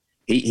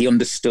 He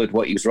understood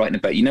what he was writing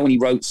about. When he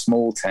wrote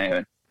Small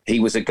Town, he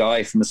was a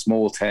guy from a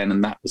small town,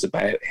 and that was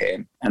about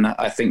him. And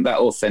I think that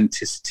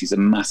authenticity is a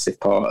massive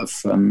part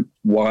of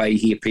why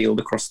he appealed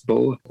across the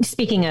board.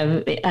 Speaking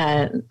of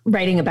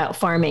writing about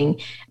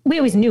farming, we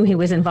always knew he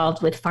was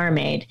involved with Farm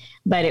Aid,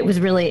 but it was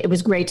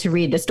great to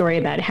read the story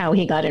about how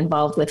he got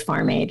involved with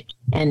Farm Aid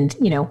and,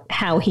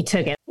 how he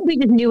took it. We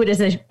just knew it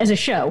as a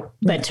show,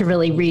 but to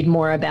really read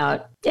more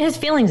about his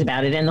feelings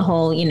about it and the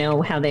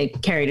whole, how they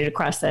carried it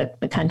across the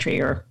country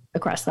or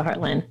across the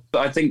heartland.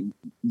 But I think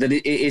that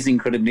it is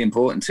incredibly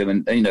important to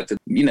him.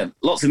 And,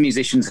 lots of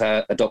musicians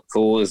adopt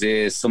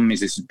causes. Some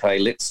musicians pay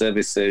lip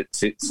service to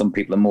some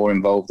people are more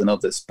involved than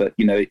others. But,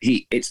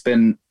 it's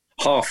been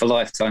half a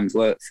lifetime's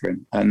work for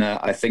him. And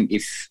I think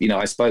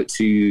I spoke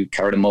to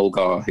Carolyn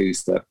Mulgar,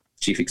 who's the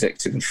chief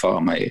executive of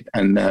Farm Aid,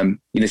 and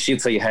she'll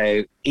tell you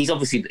how he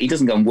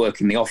doesn't go and work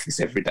in the office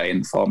every day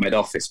in the Farm Aid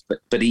office,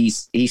 but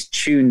he's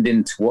tuned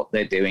into what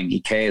they're doing. He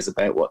cares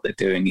about what they're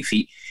doing. If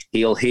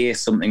he'll hear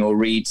something or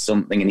read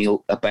something and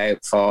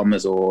about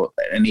farmers or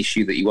an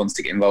issue that he wants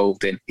to get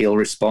involved in, he'll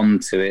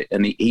respond to it,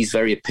 and he's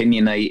very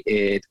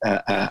opinionated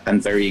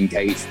and very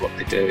engaged with what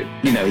they do.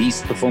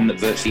 He's performed at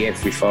virtually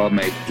every Farm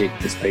Aid gig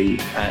there's been.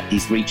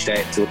 He's reached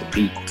out to other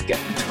people to get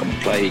them to come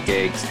and play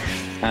gigs.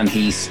 And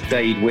he's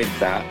stayed with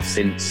that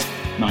since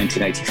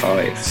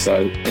 1985.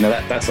 So,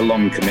 that's a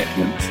long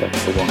commitment for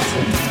one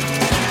thing.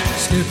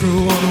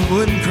 Scarecrow on a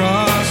wooden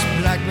cross,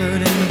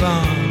 blackbird in the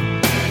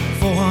barn.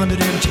 400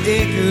 empty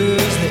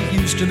acres that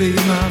used to be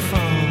my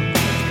farm.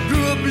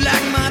 Grew up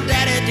like my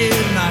daddy did,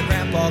 my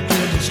grandpa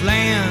cleared this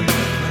land.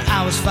 When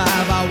I was 5,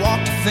 I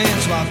walked the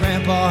fence while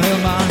grandpa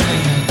held my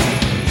hand.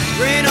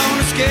 Rain on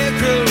the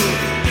scarecrow,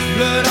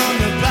 blood on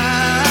the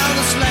plow,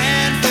 the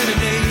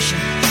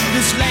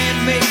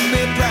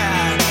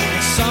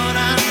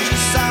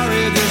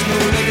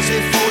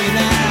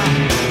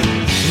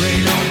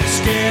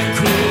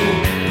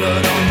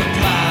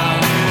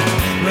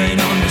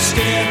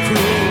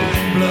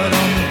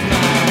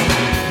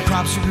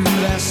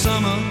last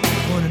summer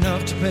weren't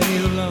enough to pay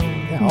the loan.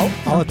 Yeah,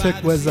 all it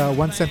took was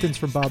one sentence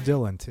from Bob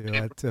Dylan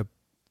to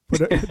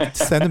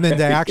send him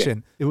into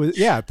action. It was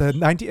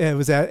it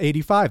was at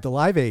 85, the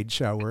Live Aid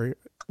show where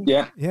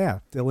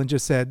Dylan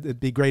just said it'd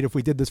be great if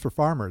we did this for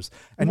farmers.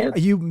 And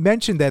you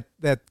mentioned that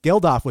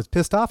Geldof was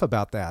pissed off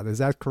about that. Is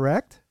that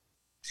correct?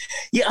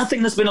 Yeah, I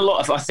think there's been a lot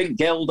of. I think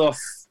Geldof.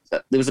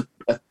 There was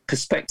a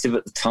perspective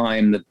at the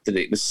time that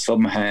it was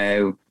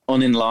somehow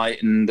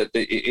unenlightened. That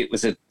it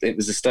was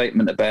a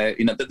statement about,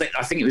 you know,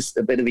 I think it was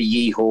a bit of a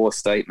yee-haw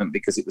statement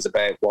because it was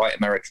about white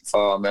American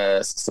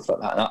farmers and stuff like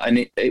that.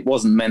 And it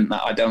wasn't meant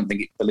that. I don't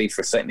believe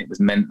for a second it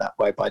was meant that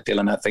way by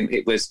Dylan. I think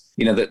it was,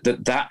 you know,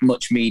 that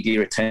much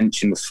media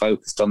attention was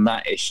focused on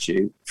that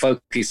issue,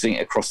 focusing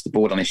across the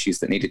board on issues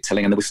that needed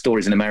telling. And there were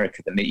stories in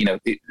America that, you know,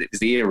 it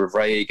was the era of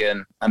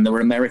Reagan, and there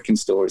were American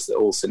stories that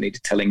also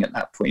needed telling at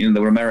that point. You know,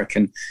 there were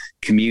American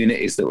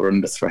communities that were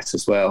under threat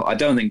as well. I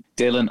don't think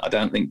Dylan, I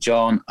don't think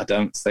John, I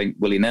don't think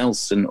Willie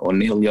Nelson or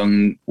Neil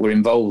Young were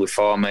involved with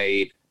Farm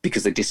Aid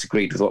because they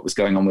disagreed with what was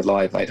going on with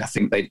Live Aid. I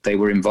think they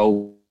were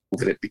involved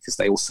with it because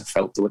they also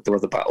felt there were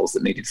other battles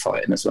that needed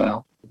fighting as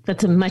well.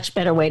 That's a much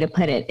better way to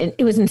put it.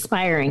 It was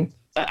inspiring.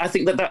 I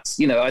think that's,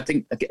 you know, I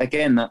think,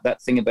 again,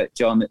 that thing about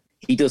John, that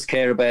he does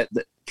care about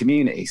the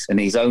communities and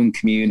his own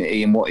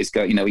community and what is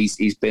going, you know,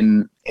 he's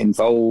been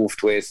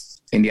involved with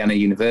Indiana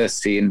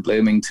University in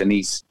Bloomington.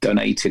 He's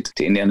donated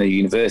to Indiana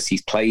University.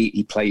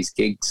 He plays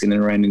gigs in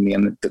and around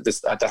Indiana.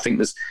 I think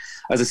there's,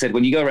 as I said,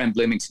 when you go around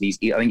Bloomington,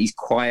 I think he's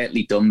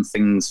quietly done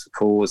things for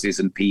causes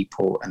and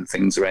people and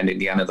things around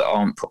Indiana that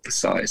aren't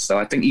publicised. So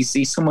I think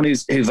he's someone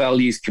who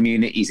values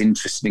community, is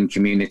interested in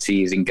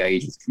community, is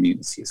engaged with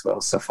community as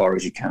well, so far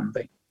as you can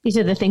be. These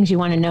are the things you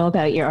want to know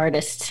about your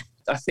artist.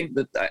 I think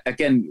that,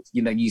 again,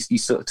 you know, you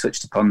sort of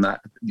touched upon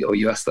that, or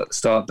you asked at the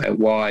start about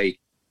why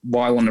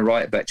I want to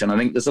write about John. I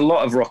think there's a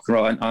lot of rock and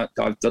roll.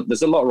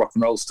 There's a lot of rock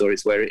and roll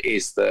stories where it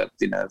is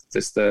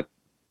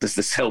there's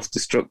the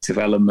self-destructive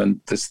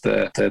element, there's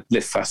the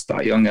live fast,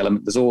 die young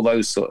element. There's all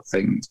those sort of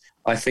things.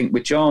 I think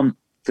with John,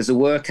 there's a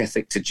work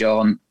ethic to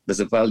John. There's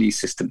a value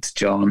system to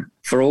John.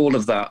 For all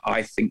of that,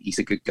 I think he's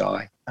a good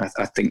guy.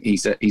 I think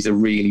he's a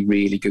really,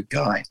 really good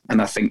guy.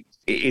 And I think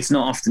it's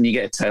not often you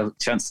get a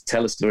chance to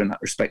tell a story in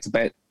that respect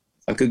about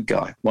a good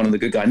guy, one of the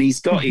good guys. And he's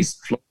got his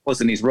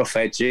flaws and his rough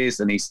edges,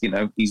 and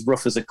he's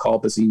rough as a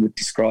cob, as he would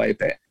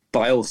describe it. But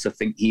I also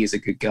think he is a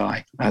good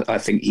guy. I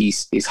think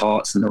his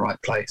heart's in the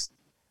right place.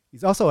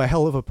 He's also a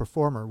hell of a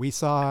performer.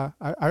 I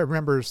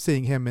remember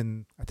seeing him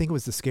in, I think it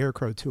was the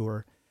Scarecrow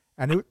tour,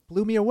 and it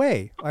blew me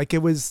away. Like it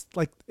was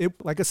like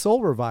a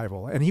soul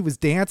revival, and he was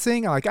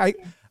dancing. Like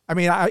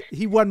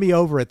he won me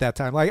over at that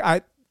time.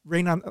 Like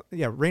Rain on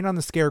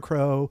the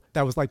Scarecrow.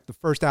 That was like the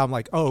first album.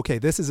 Like, oh, okay,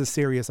 this is a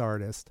serious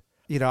artist.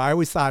 You know, I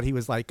always thought he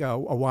was like a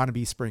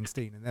wannabe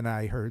Springsteen, and then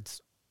I heard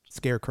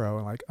Scarecrow,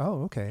 and like,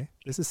 oh, okay,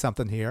 this is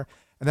something here.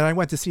 And then I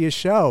went to see his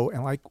show,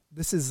 and like,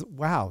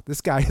 wow,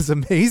 this guy is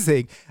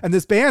amazing, and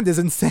this band is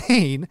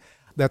insane.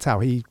 That's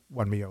how he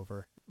won me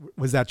over.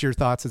 Was that your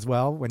thoughts as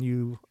well when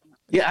you?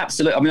 Yeah,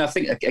 absolutely. I mean, I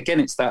think again,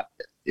 it's that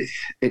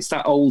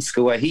old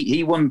school way.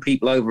 He won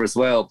people over as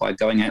well by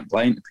going out and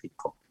playing to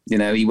people. You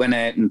know, he went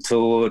out and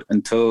toured,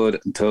 and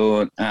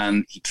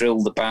he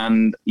drilled the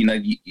band. You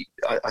know,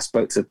 I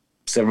spoke to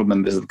several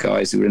members of the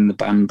guys who were in the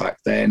band back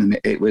then, and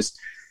it was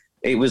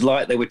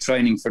like they were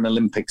training for an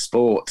Olympic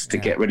sport to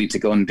get ready to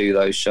go and do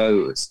those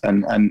shows.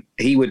 And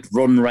he would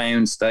run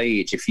round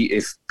stage.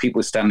 If people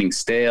were standing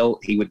still,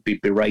 he would be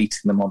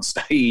berating them on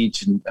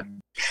stage,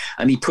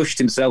 and he pushed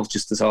himself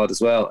just as hard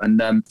as well.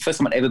 And first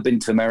time I'd ever been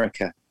to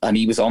America, and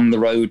he was on the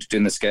road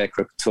doing the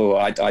Scarecrow tour.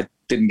 I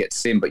didn't get to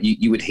see him, but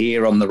you would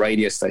hear on the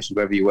radio station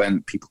wherever you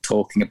went, people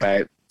talking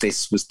about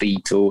this was the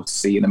tour to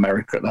see in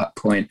America at that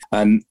point.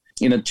 And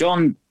you know,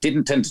 John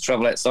didn't tend to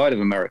travel outside of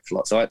America a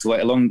lot, so I had to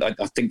wait along. I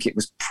think it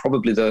was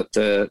probably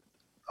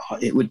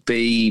it would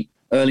be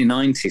early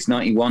 90s,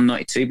 91,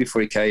 92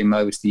 before he came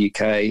over to the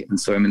UK and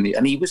saw him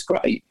and he was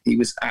great. He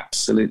was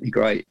absolutely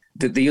great.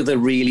 The other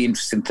really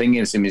interesting thing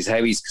is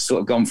how he's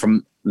sort of gone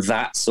from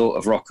that sort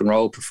of rock and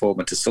roll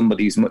performer to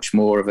somebody who's much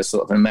more of a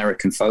sort of an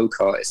American folk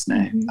artist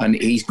now. Mm-hmm. And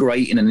he's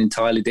great in an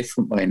entirely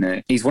different way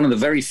now. He's one of the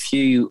very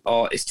few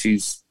artists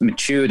who's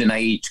matured and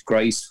aged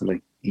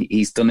gracefully.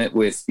 He's done it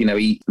with, you know,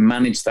 he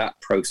managed that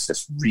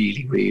process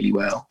really, really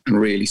well and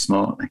really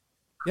smartly.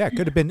 Yeah, it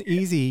could have been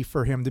easy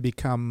for him to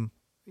become,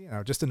 you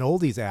know, just an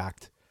oldies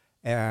act.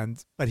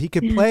 But he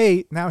could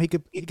play, now he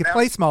could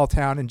play Small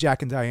Town and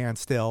Jack and Diane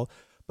still,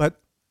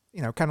 but,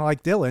 you know, kind of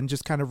like Dylan,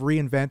 just kind of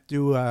reinvent,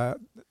 do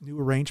new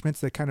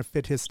arrangements that kind of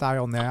fit his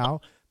style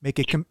now, make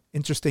it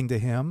interesting to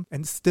him,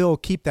 and still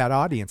keep that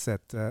audience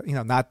that, you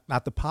know,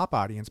 not the pop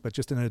audience, but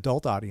just an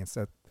adult audience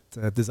that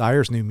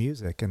desires new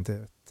music and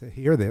to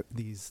hear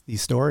these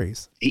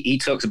stories. He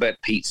talks about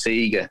Pete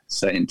Seeger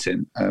saying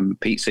to him,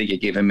 Pete Seeger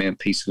giving me a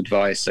piece of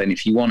advice saying,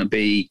 if you want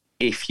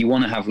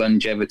to have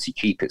longevity,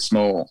 keep it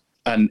small.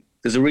 And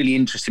there's a really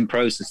interesting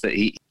process that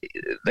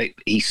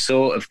he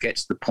sort of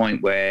gets to the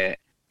point where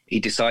he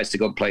decides to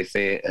go and play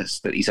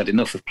theatres, that he's had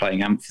enough of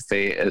playing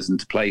amphitheatres and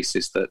to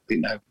places that, you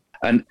know,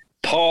 and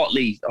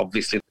partly,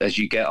 obviously, as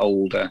you get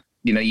older,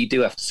 you know, you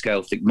do have to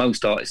scale things.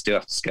 Most artists do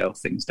have to scale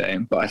things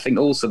down. But I think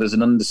also there's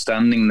an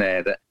understanding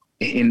there that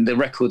in the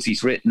records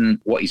he's written,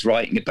 what he's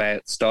writing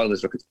about, the style of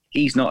his records,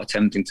 he's not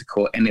attempting to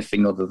call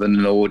anything other than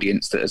an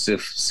audience that is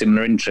of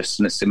similar interest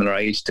and a similar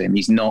age to him.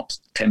 He's not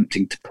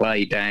attempting to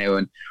play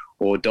down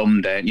or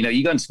dumb down. You know,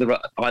 you go into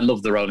I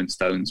love the Rolling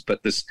Stones,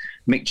 but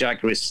Mick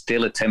Jagger is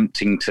still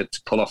attempting to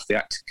pull off the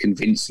act of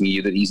convincing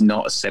you that he's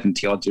not a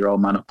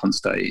 70-odd-year-old man up on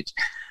stage.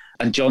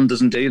 And John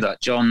doesn't do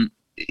that. John,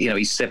 you know,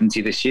 he's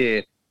 70 this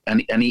year,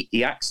 and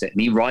he acts it,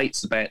 and he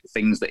writes about the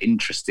things that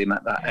interest him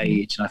at that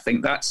age. And I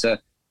think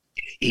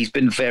he's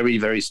been very,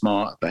 very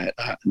smart about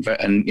that.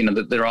 And you know,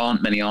 that there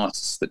aren't many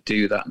artists that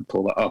do that and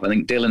pull that off. I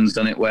think Dylan's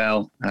done it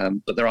well,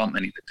 but there aren't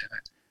many that do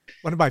it.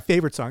 One of my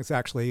favorite songs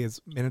actually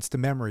is Minutes to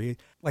Memory.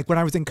 Like when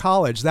I was in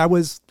college, that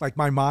was like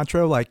my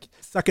mantra, like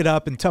suck it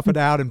up and tough it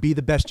out and be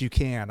the best you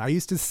can. I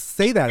used to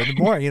say that in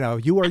the morning, you know,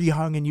 you are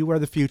young and you are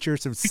the future.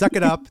 So suck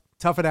it up,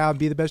 tough it out and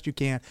be the best you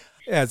can.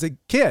 As a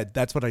kid,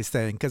 that's what I was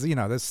saying. Cause you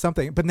know, there's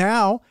something, but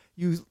now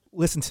you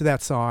listen to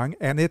that song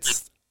and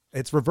it's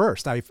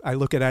reversed. I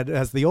look at it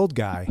as the old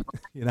guy,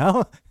 you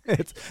know,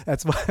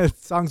 that's why the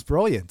song's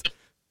brilliant.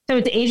 So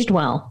it's aged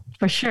well,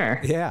 for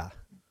sure. Yeah.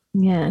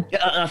 Yeah.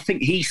 I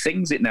think he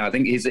sings it now. I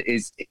think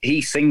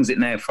he sings it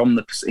now from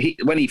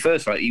when he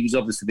first wrote, he was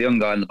obviously the young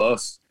guy on the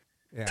bus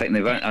taking the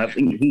event. I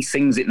think he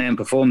sings it now and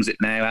performs it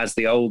now as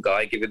the old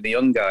guy giving the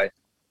young guy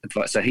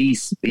advice. So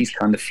he's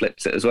kind of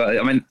flipped it as well.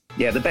 I mean,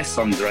 yeah, the best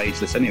songs are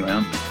ageless anyway,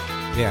 aren't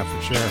they? Yeah,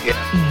 for sure. Yeah.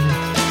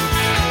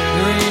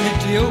 There ain't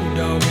it the old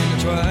dog in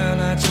the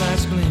twilight's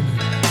lights gleaming.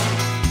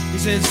 He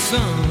said,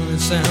 son, it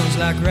sounds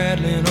like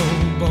rattling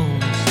old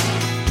bones.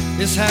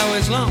 This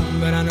highway's long,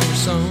 but I know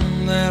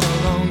some that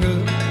are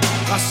longer.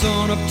 By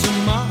sun up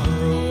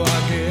tomorrow, I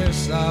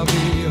guess I'll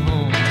be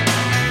home.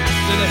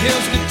 To the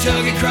hills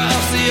Kentucky,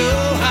 across the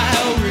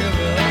Ohio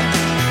River.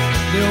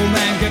 The old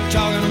man kept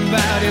talking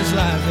about his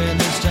life and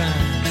his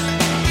times.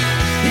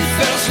 He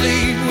fell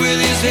asleep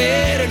with his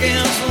head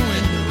against the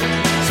window.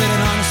 Said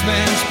an honest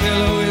man's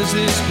pillow is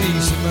his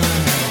peace of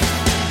mind.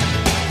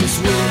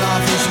 This world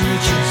offers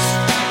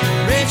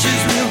riches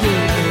real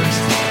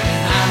good.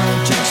 I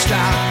don't take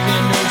stock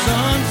in those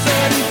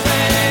uncertain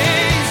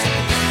things.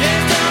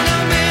 There's down to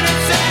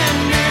minutes and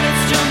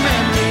minutes to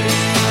memory.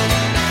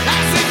 I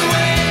take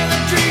away the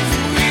dreams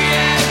that we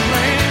had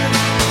planned.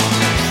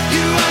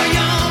 You are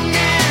young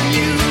and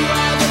you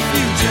are the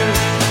future.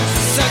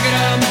 So suck it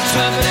up and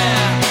tough it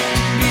out.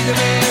 Be the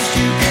best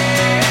you can.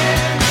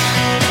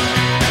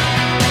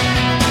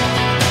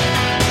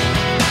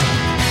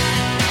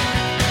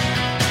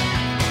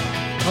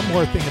 One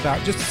more thing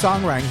about just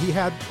songwriting. He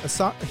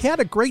had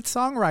a great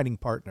songwriting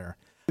partner.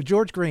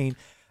 George Green,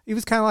 he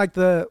was kind of like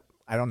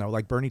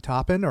like Bernie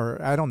Taupin,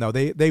 or I don't know.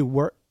 They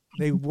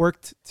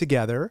worked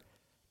together,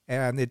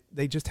 and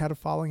they just had a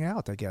falling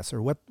out, I guess.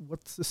 Or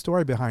what's the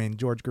story behind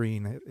George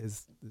Green?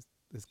 Is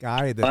this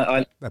guy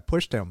that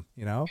pushed him,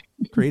 you know,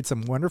 create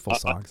some wonderful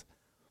songs.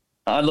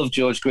 I love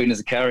George Green as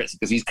a character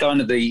because he's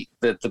kind of the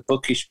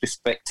bookish,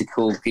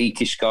 bespectacled,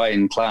 geekish guy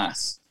in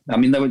class. I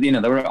mean, they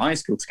were at high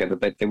school together.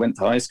 They went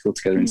to high school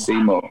together in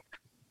Seymour,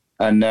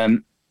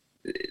 and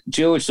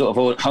George sort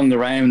of hung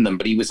around them,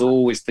 but he was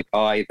always the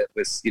guy that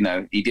was, you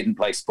know, he didn't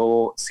play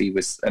sports. He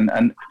was,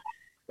 and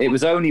it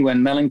was only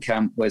when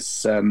Mellencamp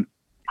was,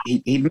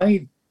 he'd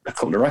made a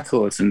couple of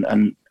records, and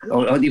it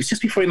was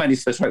just before he made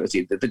his first record.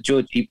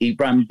 He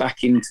ran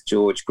back into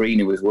George Green,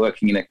 who was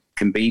working in a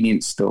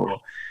convenience store.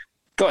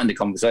 Got into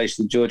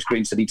conversation. George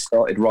Green said he'd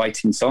started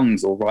writing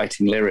songs or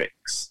writing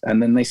lyrics,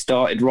 and then they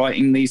started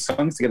writing these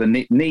songs together,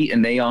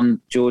 neatly on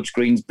George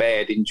Green's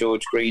bed in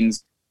George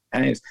Green's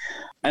house.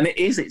 And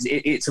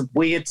it's a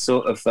weird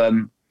sort of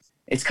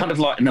it's kind of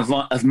like an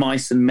of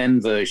Mice and Men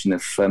version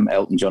of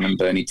Elton John and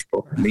Bernie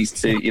Taupin. These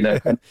two, you know,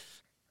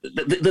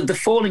 the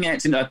falling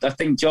out. I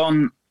think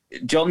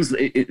John's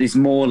is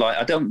more like,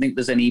 I don't think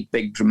there's any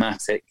big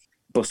dramatic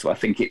bust. I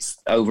think it's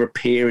over a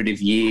period of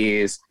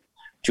years.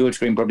 George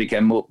Green probably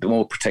became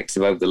more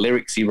protective over the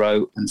lyrics he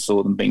wrote and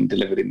saw them being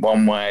delivered in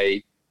one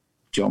way.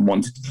 John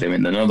wanted to do them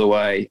in another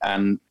way.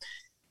 And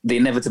the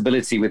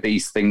inevitability with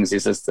these things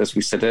is, as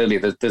we said earlier,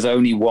 there's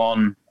only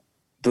one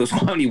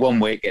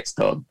way it gets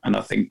done. And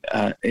I think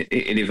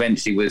it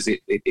eventually was,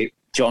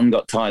 John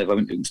got tired of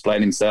having to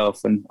explain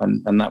himself, and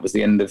that was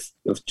the end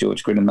of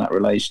George Green and that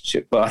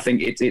relationship. But I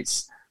think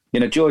it's you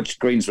know, George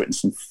Green's written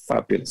some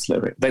fabulous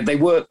lyrics. They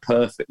work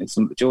perfectly.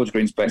 George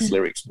Green's best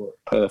lyrics work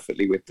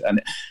perfectly with,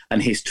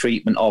 and his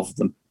treatment of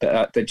them.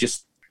 They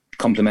just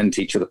complement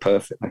each other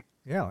perfectly.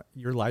 Yeah,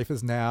 Your Life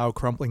Is Now,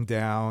 Crumpling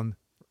Down.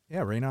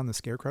 Yeah, Rain on the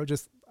Scarecrow.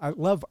 I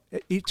love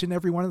each and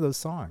every one of those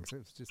songs.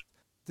 It's just,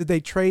 did they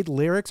trade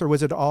lyrics, or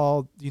was it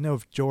all? Do you know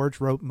if George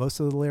wrote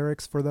most of the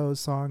lyrics for those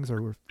songs,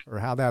 or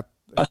how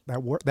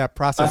that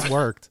process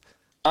worked?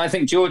 I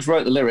think George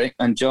wrote the lyric,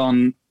 and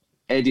John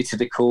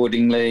edited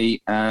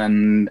accordingly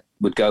and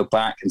would go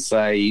back and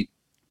say,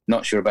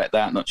 not sure about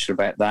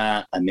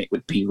that, and it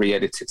would be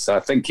re-edited. So I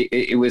think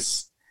it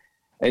was,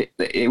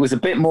 It was a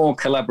bit more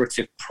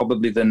collaborative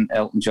probably than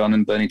Elton John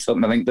and Bernie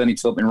Taupin. I think Bernie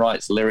Taupin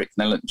writes the lyric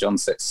and Elton John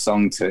sets a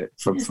song to it,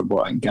 from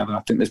what I can gather.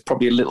 I think there's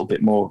probably a little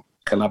bit more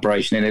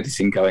collaboration and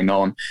editing going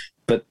on.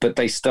 But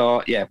they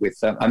start, with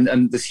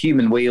and there's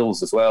Human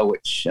Wheels as well,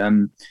 which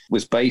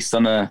was based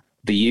on the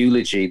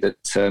eulogy that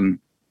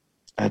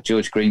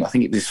George Green, I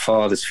think it was his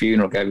father's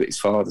funeral, gave at his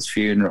father's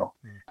funeral.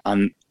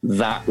 And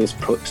that was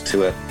put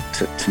to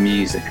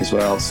music as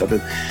well. So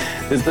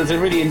there's a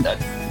really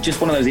just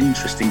one of those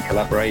interesting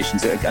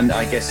collaborations, and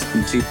I guess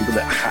from two people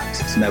that had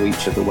to know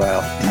each other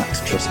well and had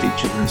to trust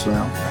each other as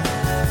well.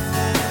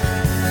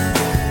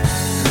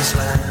 This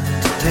land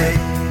today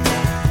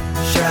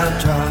shall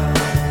draw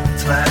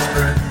its last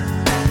breath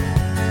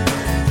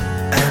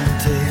and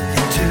take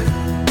it to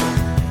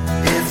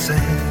its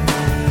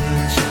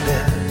ancient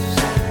depths.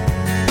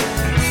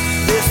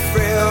 This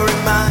frail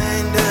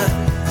reminder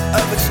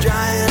of its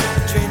giant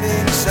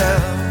dreaming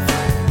self,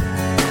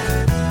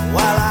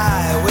 while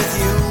I with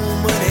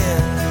human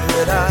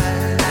inward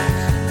eyes,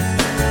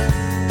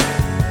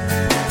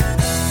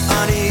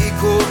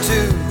 unequal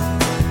to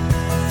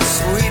the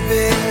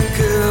sweeping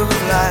curve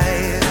of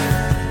life,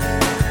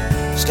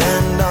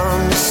 stand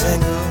on a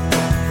single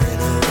grain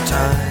of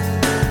time.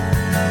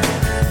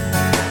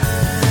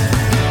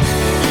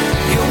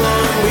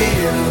 Human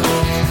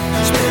wheels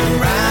spin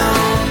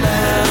round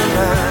and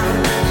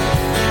round,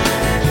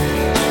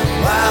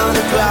 while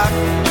the clock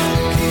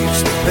keeps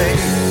the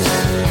pace.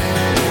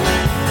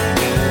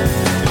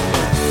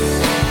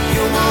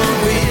 Human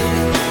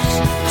wheels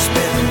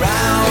spin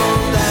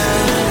round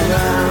and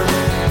round,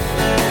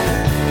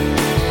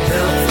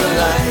 help the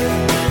light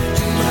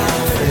to my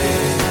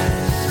face.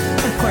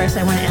 Of course, I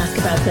want to ask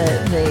about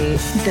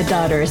the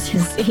daughters.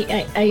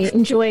 I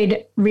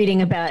enjoyed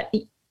reading about.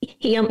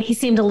 He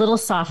seemed a little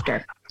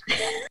softer.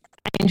 I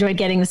enjoyed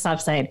getting the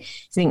soft side.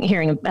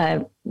 Hearing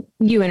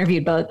you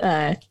interviewed both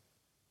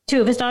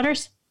two of his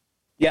daughters.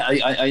 Yeah,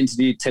 I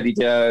interviewed Teddy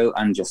Joe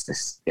and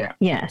Justice. Yeah.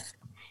 Yes,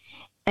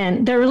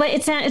 and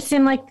it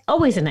seemed like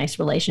always a nice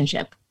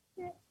relationship.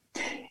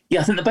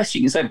 Yeah, I think the best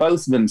you can say,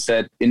 both of them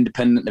said,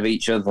 independent of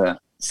each other,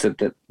 said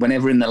that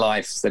whenever in their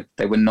life that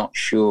they were not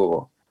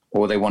sure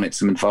or they wanted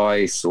some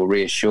advice or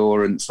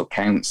reassurance or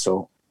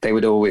counsel, they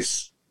would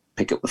always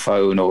pick up the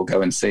phone or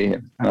go and see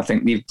him. And I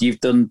think you've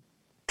done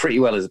pretty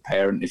well as a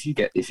parent if you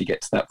get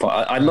to that point.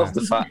 I love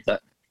the fact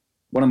that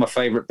one of my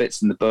favourite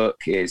bits in the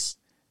book is,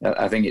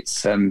 I think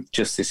it's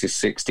Justice's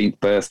 16th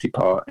birthday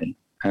party,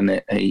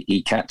 and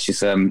he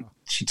catches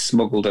she'd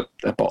smuggled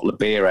a bottle of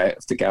beer out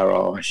of the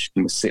garage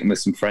and was sitting with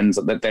some friends.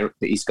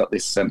 He's got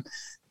this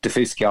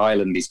Dafuski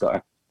Island. He's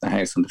got a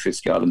house on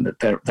Dafuski Island.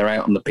 They're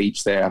out on the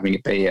beach there having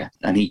a beer,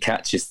 and he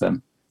catches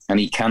them and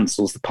he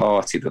cancels the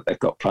party that they've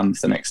got planned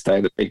for the next day,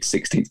 the big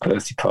 16th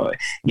birthday party.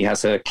 He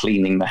has her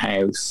cleaning the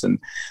house, and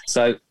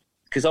so.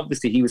 Because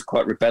obviously he was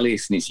quite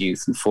rebellious in his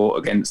youth and fought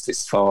against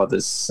his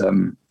father's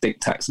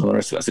diktats and all the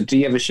rest of it. I said, do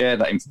you ever share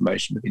that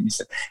information with him? He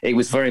said, it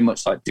was very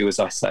much like, do as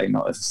I say,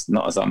 not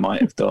as I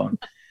might have done.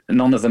 And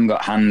none of them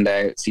got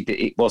handouts.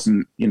 It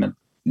wasn't,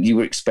 you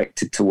were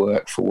expected to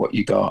work for what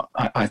you got.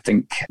 I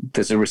think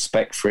there's a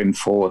respect for him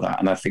for that.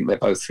 And I think they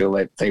both feel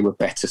that they were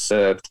better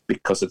served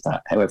because of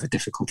that, however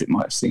difficult it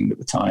might have seemed at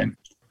the time.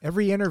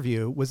 Every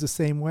interview was the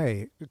same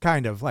way,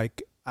 kind of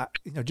like,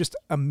 just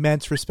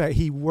immense respect.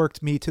 He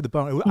worked me to the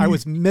bone. I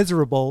was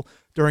miserable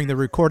during the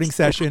recording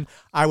session.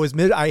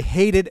 I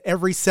hated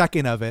every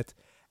second of it,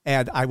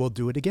 and I will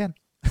do it again.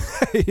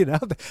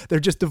 They're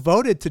just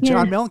devoted to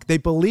John Mellencamp. They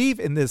believe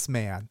in this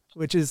man,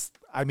 which is,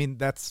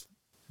 that's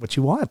what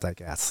you want, I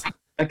guess.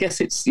 I guess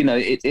it's,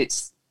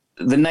 it's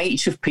the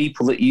nature of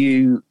people that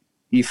you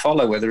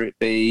follow, whether it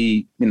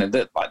be, a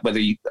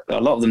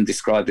lot of them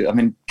described it.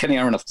 Kenny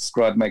Aronoff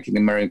described making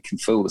American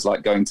Fool as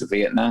like going to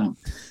Vietnam.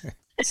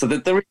 So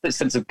that there is this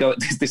sense of go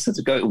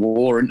to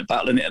war and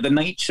battle, and the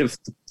nature of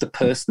the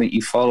person that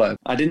you follow.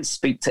 I didn't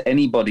speak to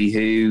anybody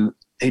who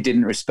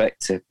didn't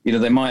respect him.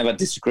 They might have had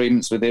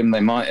disagreements with him.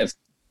 They might have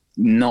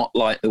not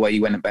liked the way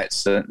he went about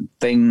certain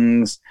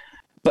things.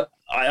 But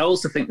I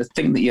also think the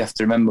thing that you have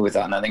to remember with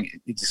that, and I think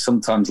it's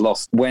sometimes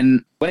lost,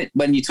 when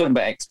you're talking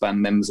about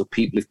ex-band members or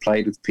people who've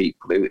played with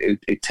people who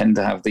tend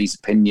to have these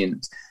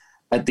opinions,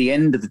 at the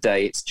end of the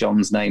day, it's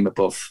John's name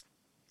above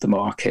the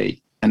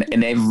marquee. And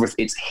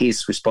it's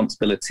his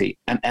responsibility.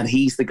 And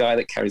he's the guy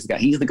that carries the guy.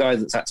 He's the guy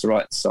that's had to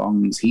write the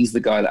songs. He's the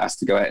guy that has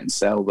to go out and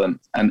sell them.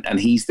 And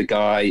he's the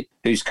guy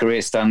whose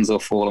career stands or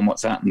falls on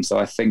what's happened. So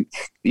I think,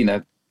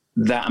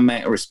 that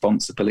amount of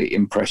responsibility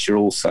and pressure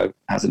also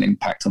has an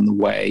impact on the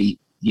way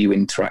you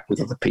interact with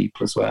other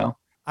people as well.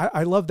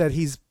 I love that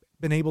he's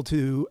been able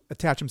to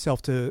attach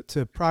himself to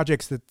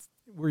projects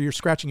where you're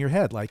scratching your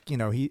head. Like,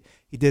 he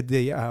did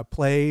the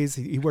plays.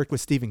 He worked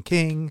with Stephen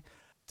King.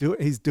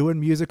 He's doing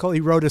musical. He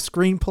wrote a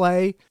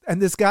screenplay,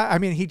 and this guy,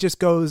 he just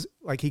goes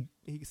like he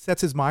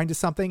sets his mind to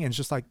something, and it's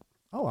just like,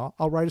 oh,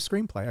 I'll write a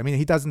screenplay.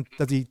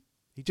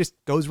 He just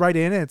goes right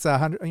in, and it's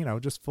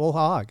 100, just full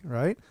hog,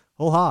 right?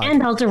 Whole hog.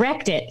 And I'll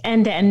direct it,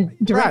 and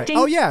directing.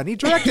 Right. Oh yeah, and he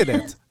directed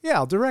it. Yeah,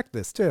 I'll direct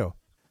this too.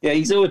 Yeah,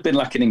 he's always been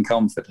lacking in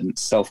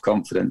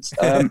self-confidence.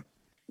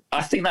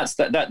 I think that's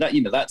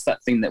that's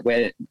that thing that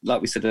where,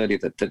 like we said earlier,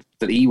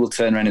 that he will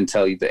turn around and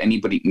tell you that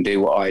anybody can do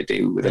what I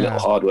do with a little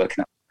hard work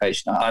and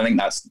application. I think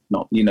that's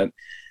not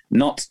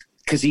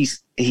because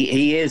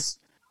he is.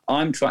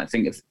 I'm trying to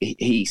think of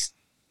he's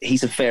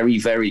a very,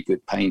 very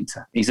good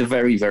painter. He's a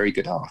very, very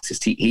good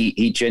artist.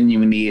 He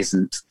genuinely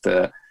isn't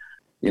the,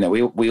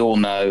 we all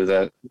know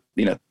that,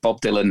 Bob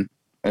Dylan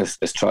has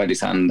tried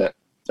his hand at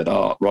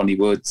art, Ronnie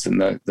Woods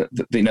and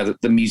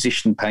the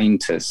musician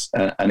painters.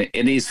 And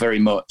it is very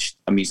much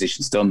a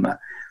musician's done that.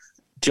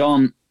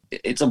 John,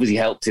 it's obviously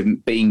helped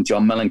him being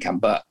John Mellencamp,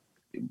 but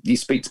you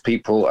speak to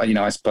people,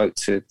 I spoke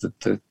to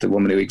the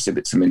woman who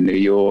exhibits him in New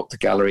York, the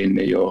gallery in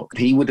New York.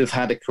 He would have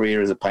had a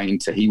career as a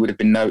painter. He would have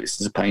been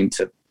noticed as a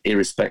painter,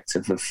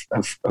 irrespective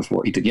of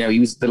what he did. He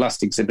was the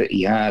last exhibit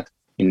he had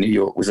in New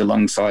York was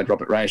alongside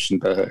Robert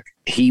Rauschenberg.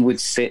 He would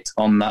sit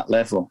on that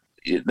level.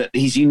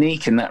 He's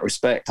unique in that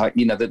respect. That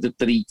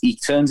he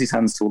turns his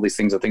hands to all these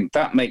things. I think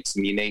that makes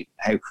him unique,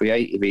 how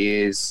creative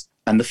he is.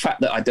 And the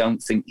fact that I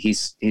don't think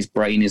his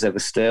brain is ever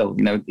still.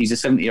 He's a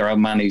 70-year-old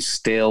man who's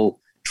still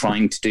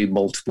trying to do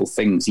multiple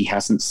things. He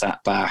hasn't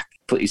sat back,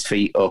 put his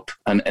feet up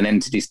and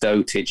entered his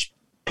dotage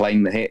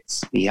playing the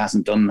hits. He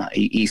hasn't done that.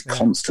 He's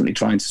constantly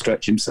trying to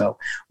stretch himself,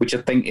 which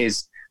I think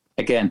is,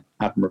 again,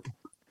 admirable.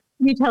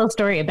 You tell a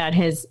story about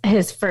his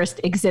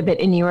first exhibit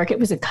in New York. It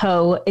was a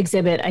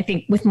co-exhibit, I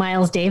think, with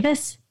Miles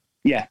Davis.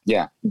 Yeah.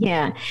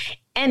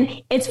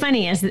 And it's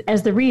funny as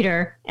the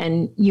reader,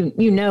 and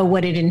you know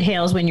what it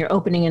entails when you're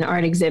opening an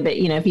art exhibit.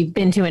 If you've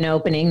been to an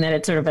opening, that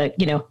it's sort of a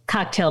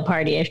cocktail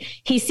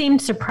party-ish. He seemed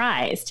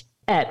surprised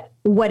at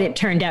what it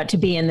turned out to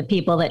be and the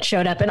people that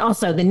showed up, and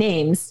also the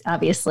names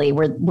obviously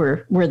were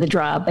the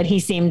draw. But he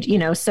seemed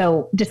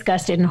so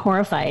disgusted and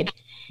horrified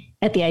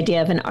at the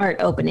idea of an art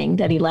opening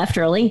that he left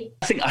early.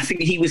 I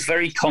think he was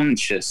very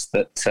conscious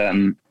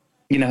that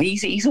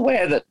he's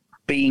aware that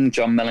being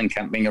John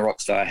Mellencamp, being a rock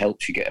star,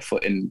 helps you get a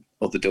foot in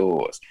other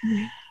doors.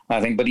 Mm-hmm.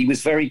 I think, but he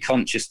was very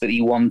conscious that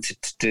he wanted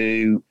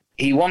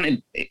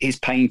his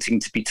painting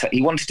to be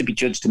he wanted to be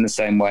judged in the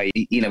same way.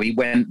 He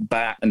went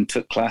back and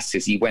took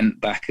classes. He went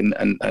back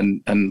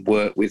and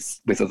worked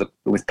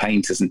with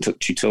painters and took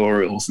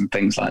tutorials and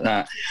things like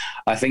that.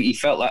 I think he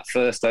felt that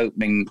first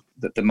opening,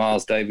 that the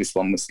Miles Davis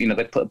one was, they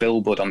put a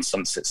billboard on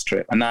Sunset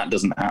Strip, and that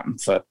doesn't happen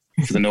for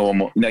the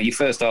normal, your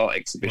first art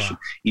exhibition.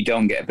 Wow. You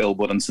don't get a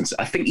billboard on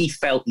Sunset. I think he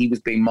felt he was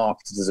being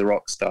marketed as a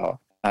rock star,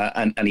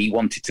 and he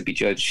wanted to be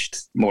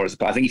judged more as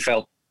a. I think he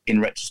felt,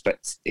 in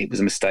retrospect, it was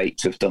a mistake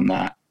to have done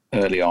that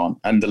early on.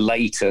 And the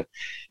later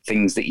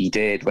things that he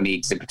did when he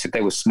exhibited,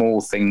 they were small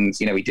things.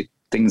 He did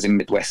things in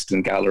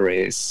Midwestern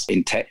galleries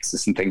in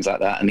Texas and things like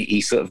that. And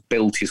he sort of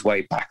built his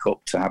way back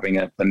up to having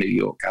a New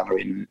York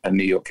gallery and a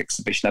New York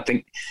exhibition. I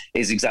think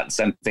it's exactly the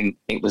same thing.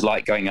 It was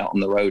like going out on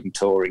the road and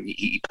touring.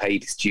 He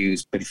paid his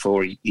dues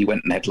before he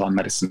went and headlined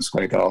Madison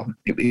Square Garden.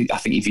 I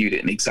think he viewed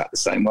it in exactly the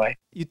same way.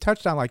 You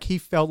touched on he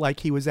felt like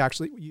he was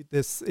actually,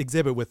 this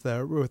exhibit with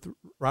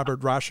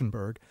Robert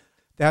Rauschenberg,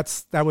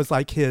 that was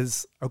like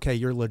his, okay,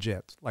 you're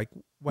legit. Like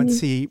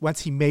once he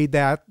made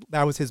that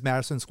was his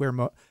Madison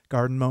Square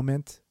Garden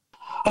moment.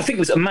 I think it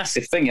was a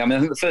massive thing. I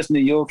think the first New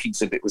York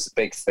exhibit was a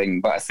big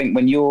thing, but I think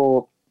when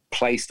you're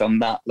placed on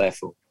that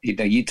level,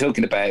 you're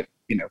talking about,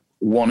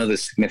 one of the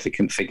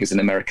significant figures in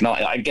American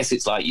art. I guess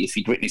it's like if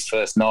he'd written his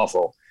first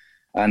novel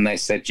and they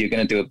said, you're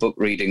going to do a book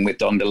reading with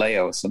Don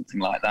DeLeo or something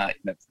like that.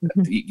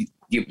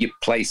 You're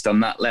placed on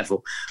that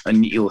level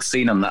and you're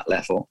seen on that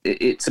level.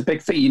 It's a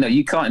big thing.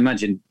 You can't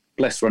imagine,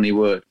 bless Ronnie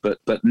Wood, but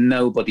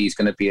nobody's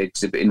going to be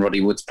exhibiting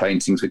Ronnie Wood's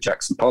paintings with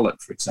Jackson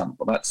Pollock, for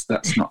example. That's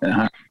not going to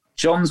happen.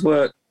 John's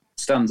work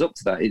stands up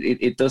to that.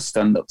 It does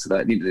stand up to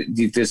that.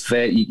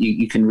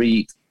 You can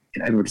read.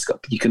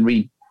 You can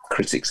read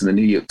critics in the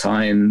New York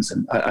Times,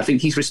 and I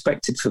think he's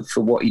respected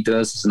for what he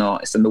does as an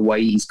artist and the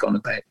way he's gone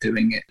about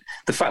doing it.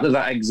 The fact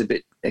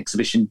that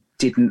exhibition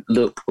didn't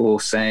look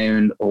or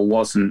sound or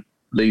wasn't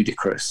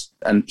ludicrous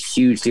and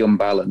hugely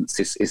unbalanced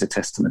is a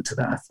testament to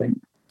that, I think.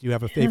 Do you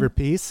have a favorite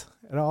piece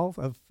at all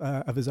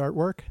of his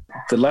artwork?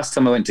 The last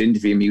time I went to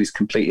interview him, he was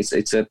complete.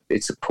 It's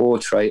a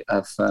portrait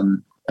of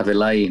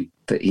Elaine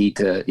that he'd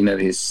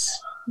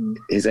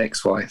his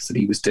ex-wife that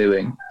he was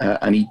doing,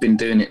 and he'd been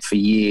doing it for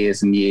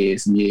years and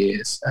years and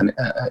years, and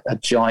a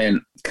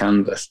giant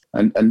canvas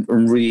and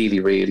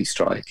really, really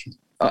striking.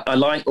 I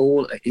like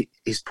all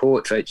his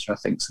portraits. I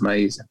think it's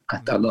amazing.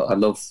 I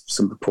love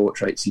some of the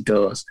portraits he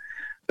does.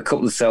 A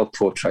couple of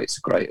self-portraits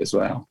are great as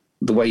well.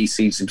 The way he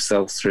sees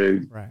himself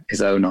through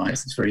his own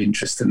eyes is very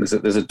interesting.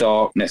 There's a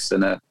darkness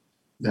and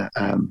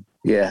an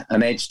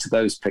edge to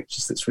those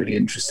pictures that's really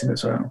interesting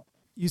as well.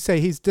 You say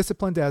he's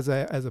disciplined as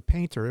a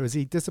painter. Is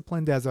he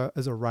disciplined as a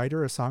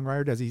writer, a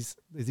songwriter? Does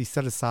he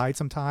set aside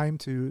some time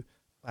to,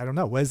 I don't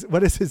know,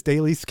 what is his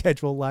daily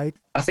schedule like?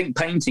 I think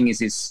painting is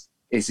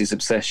his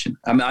obsession.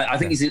 I mean, I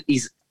think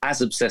he's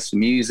as obsessed with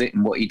music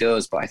and what he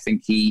does, but I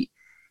think he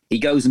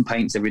goes and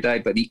paints every day.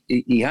 But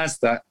he has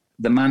that,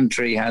 the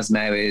mantra he has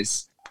now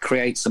is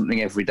create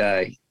something every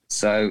day.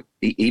 So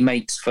he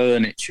makes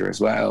furniture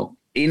as well.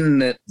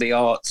 in the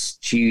art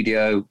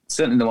studio,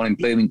 certainly the one in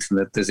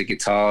Bloomington, there's a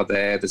guitar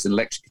there, there's an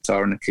electric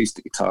guitar and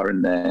acoustic guitar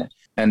in there.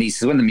 And he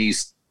says when the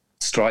muse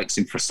strikes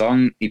him for a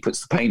song, he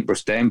puts the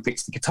paintbrush down,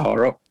 picks the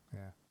guitar up,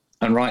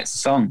 and writes a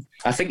song.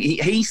 I think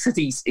he said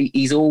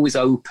he's always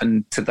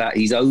open to that.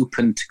 He's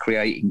open to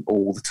creating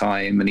all the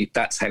time, and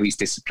that's how he's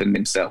disciplined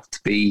himself, to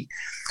be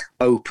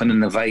open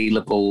and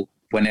available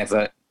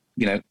whenever,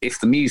 if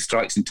the muse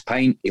strikes him to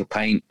paint, he'll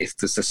paint. If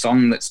there's a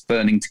song that's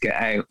burning to get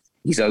out,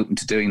 he's open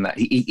to doing that.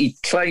 He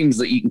claims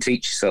that you can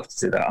teach yourself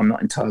to do that. I'm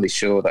not entirely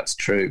sure that's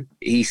true.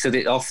 He said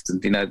it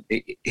often,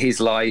 his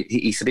life,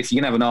 he said, if you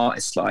can have an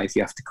artist's life,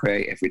 you have to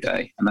create every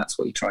day. And that's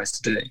what he tries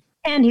to do.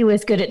 And he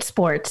was good at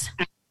sports.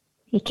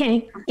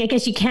 I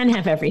guess you can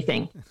have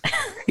everything.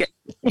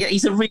 Yeah,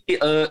 he's a really,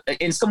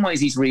 in some ways,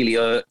 he's really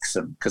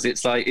irksome, because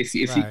it's like, if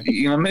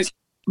right.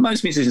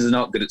 Most musicians are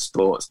not good at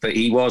sports, but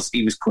he was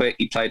quick.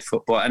 He played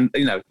football, and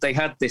they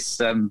had this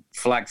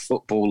flag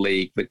football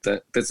league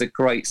there's a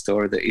great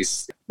story that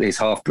his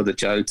half brother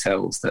Joe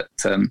tells, that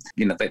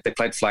they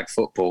played flag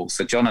football.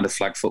 So John had a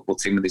flag football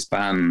team with his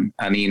band,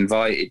 and he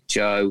invited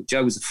Joe.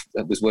 Joe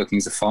was working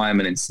as a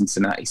fireman in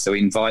Cincinnati, so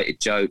he invited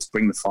Joe to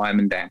bring the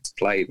firemen down to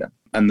play them.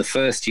 And the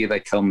first year they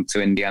come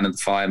to Indiana, the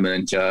firemen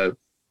and Joe,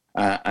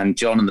 and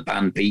John and the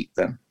band beat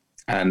them.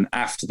 And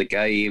after the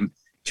game,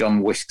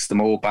 John whisks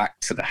them all back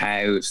to the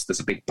house.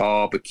 There's a big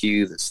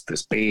barbecue.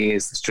 There's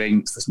beers, there's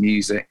drinks, there's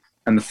music.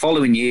 And the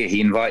following year,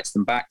 he invites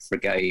them back for a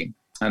game.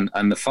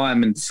 And the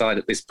firemen decide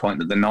at this point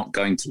that they're not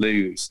going to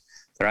lose.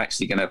 They're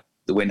actually going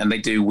to win. And they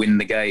do win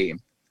the game.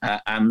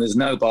 And there's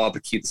no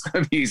barbecue, there's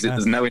no music,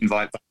 there's no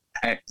invite back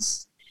to the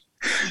house.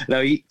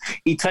 No,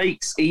 he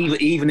takes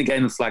even a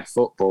game of flag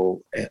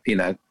football,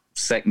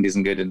 second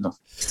isn't good enough.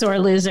 Sore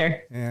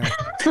loser. Yeah.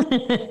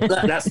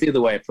 That's the other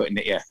way of putting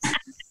it, yeah.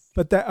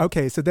 But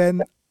so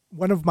then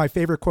one of my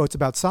favorite quotes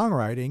about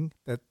songwriting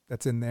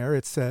that's in there,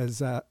 it says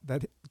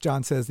that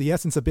John says, the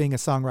essence of being a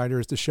songwriter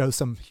is to show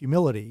some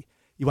humility.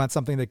 You want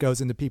something that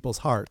goes into people's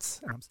hearts.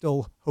 And I'm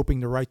still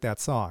hoping to write that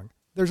song.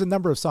 There's a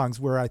number of songs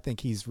where I think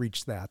he's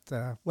reached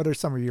that. What are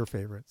some of your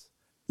favorites?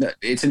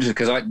 It's interesting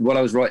because while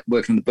I was working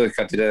on the book,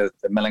 I did a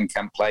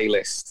Mellencamp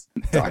playlist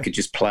that I could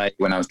just play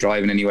when I was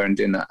driving anywhere and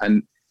doing that.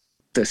 And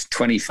there's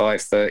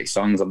 25, 30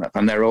 songs on that,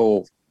 and they're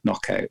all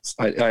knockouts.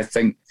 I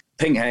think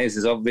Pink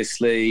Houses,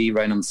 obviously,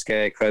 Rain on the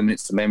Scarecrow,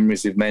 Minutes to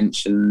Memories we've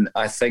mentioned.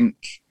 I think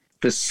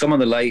there's some of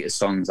the later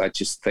songs I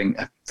just think,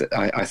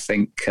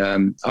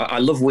 I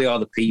love We Are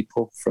the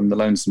People from the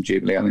Lonesome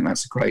Jubilee. I think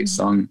that's a great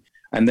song.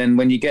 And then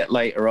when you get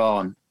later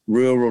on,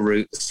 Rural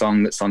Route, the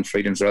song that's on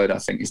Freedom's Road, I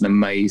think is an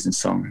amazing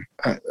song.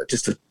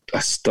 Just a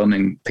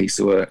stunning piece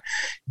of work.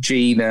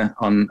 Gina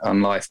on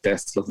Life,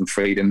 Death, Love and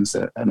Freedom's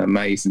an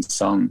amazing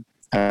song.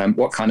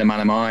 What Kind of Man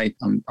Am I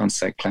on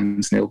Say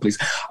Cleanse Nil, Please.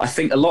 I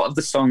think a lot of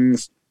the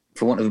songs,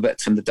 for want of a better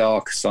term, the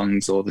darker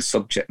songs or the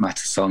subject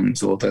matter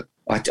songs,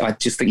 I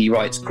just think he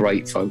writes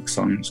great folk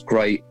songs,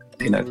 great,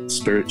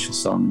 spiritual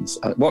songs.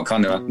 What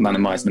Kind of Man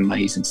Am I is an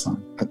amazing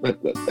song,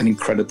 an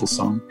incredible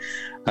song.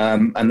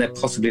 And they're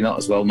possibly not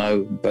as well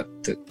known, but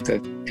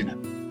they're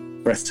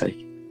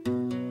breathtaking.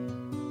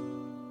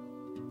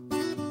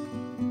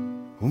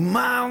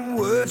 My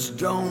words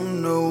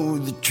don't know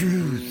the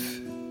truth.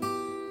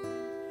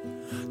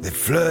 They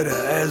flutter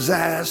as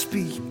I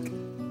speak.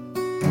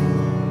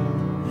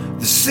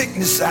 The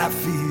sickness I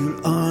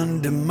feel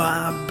under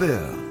my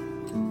belt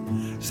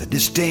is the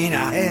disdain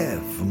I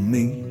have for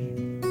me.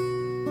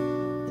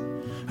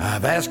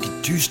 I've asked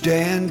you to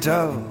stand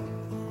tall,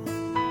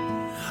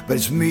 but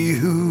it's me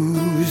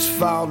who's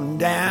falling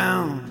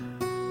down.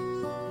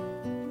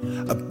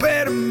 A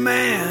better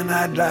man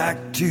I'd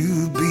like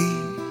to be.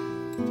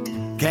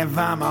 Can't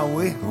find my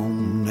way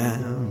home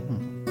now.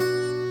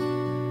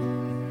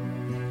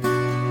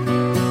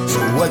 So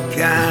what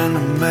kind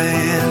of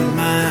man am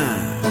I?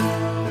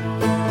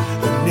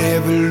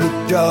 Never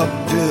looked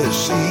up to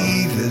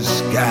see the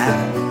sky,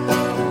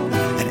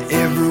 and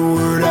every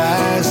word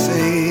I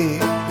say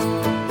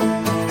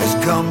has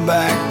come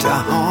back to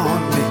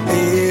haunt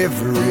me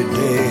every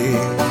day.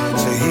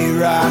 So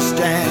here I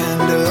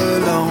stand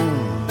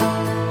alone,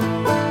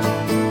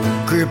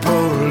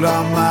 crippled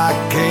on my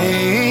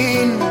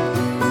cane,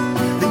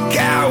 the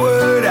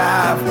coward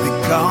I've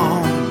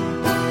become,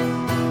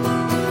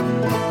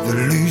 the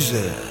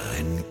loser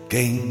in the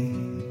game.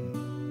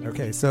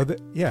 Okay, so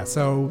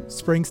so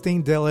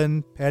Springsteen,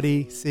 Dylan,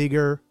 Petty,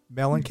 Seeger,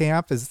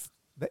 Mellencamp, is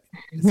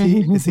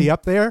he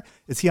up there?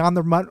 Is he on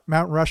the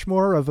Mount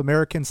Rushmore of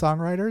American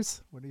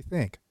songwriters? What do you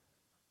think?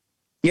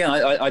 Yeah,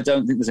 I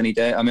don't think there's any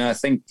doubt. I mean, I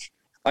think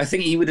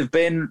he would have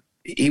been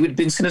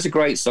seen as a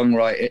great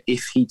songwriter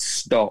if he'd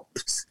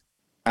stopped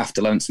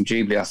after Lonesome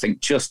Jubilee. I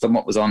think just on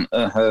what was on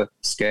Her,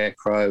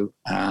 Scarecrow,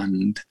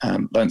 and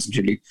Lonesome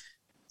Jubilee,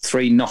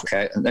 3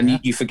 knockout, and then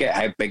you forget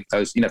how big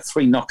those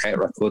 3 knockout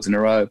records in a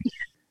row.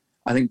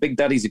 I think Big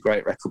Daddy's a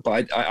great record,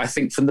 but I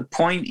think from the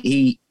point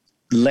he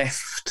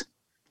left,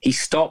 he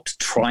stopped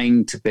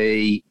trying to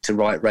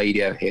write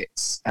radio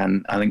hits,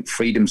 and I think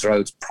Freedom's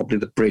Road's probably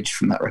the bridge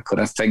from that record.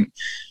 I think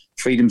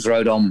Freedom's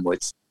Road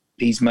onwards,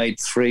 he's made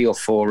 3 or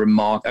 4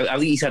 remarkable. I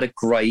think he's had a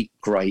great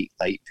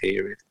late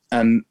period.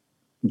 And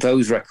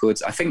those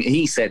records, I think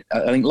he said,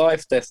 I think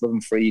Life, Death, Love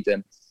and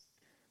Freedom,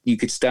 you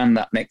could stand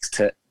that next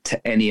to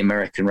any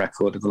American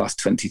record of the last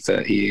 20,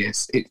 30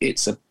 years.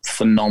 It's a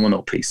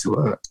phenomenal piece of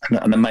work,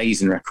 an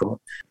amazing record.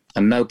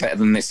 And no better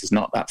than this is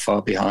not that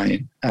far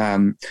behind.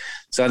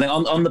 So I think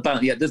on the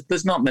balance,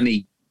 there's not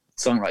many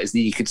songwriters that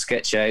you could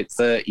sketch out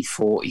 30,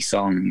 40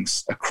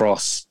 songs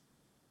across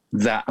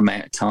that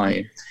amount of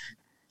time.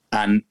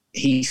 And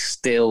he's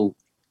still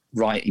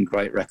writing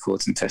great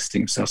records and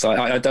testing himself. So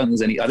I don't think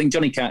there's any. I think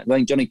Johnny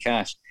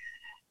Cash,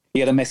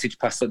 he had a message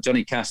passed that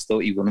Johnny Cash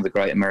thought he was one of the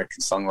great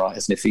American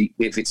songwriters, and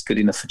if it's good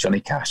enough for Johnny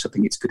Cash, I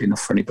think it's good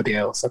take anybody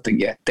else. I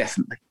think,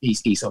 definitely,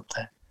 he's up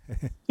there.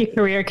 Your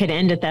career could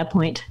end at that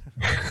point.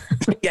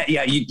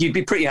 Yeah, you'd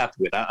be pretty happy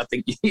with that. I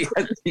think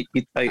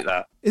you'd take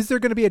that. Is there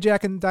going to be a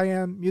Jack and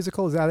Diane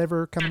musical? Is that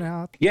ever coming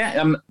out?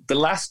 Yeah, the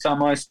last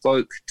time I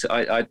spoke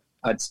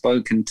I'd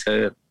spoken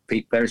to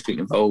various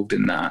people involved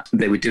in that.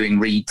 They were doing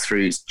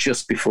read-throughs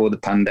just before the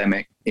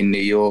pandemic in New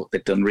York.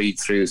 They'd done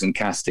read-throughs and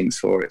castings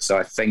for it. So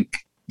I think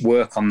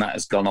work on that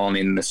has gone on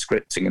in the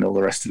scripting and all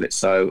the rest of it.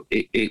 So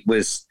it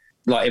was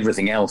like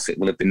everything else, it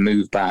will have been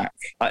moved back.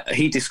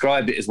 He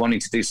described it as wanting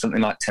to do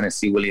something like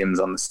Tennessee Williams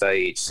on the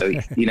stage. So,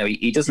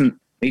 he doesn't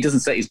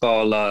set his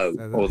bar low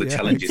or the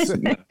challenges.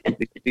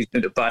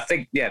 But I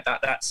think,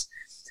 that's,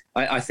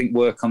 I think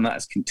work on that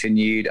has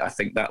continued. I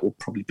think that will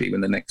probably be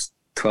in the next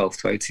 12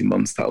 to 18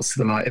 months, that'll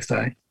see the light of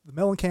day. The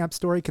Mellencamp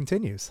story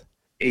continues.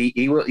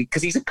 He will,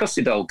 because he's a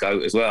cussed old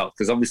goat as well,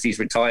 because obviously he's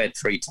retired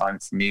 3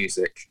 times from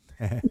music.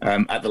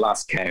 At the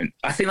last count.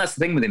 I think that's the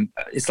thing with him.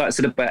 It's like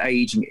sort of about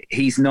aging.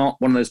 He's not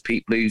one of those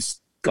people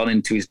who's gone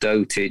into his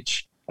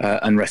dotage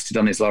and rested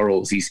on his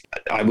laurels.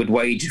 I would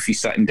wager if you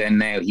sat him down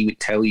now, he would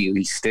tell you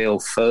he still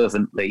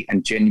fervently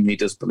and genuinely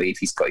does believe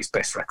he's got his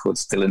best record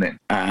still in him,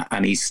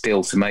 and he's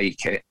still to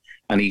make it.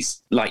 And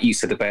he's, like you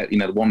said about,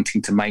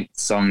 wanting to make the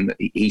song, that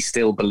he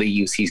still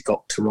believes he's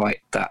got to write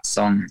that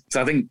song.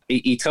 So I think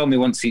he told me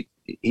once he'd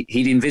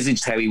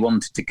envisaged how he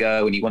wanted to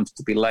go, and he wanted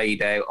to be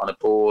laid out on a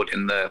board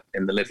in the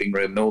living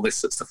room and all this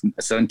sort of stuff.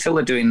 So until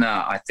they're doing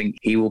that, I think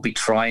he will be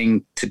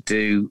trying to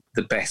do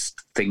the best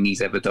thing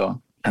he's ever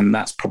done. And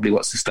that's probably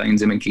what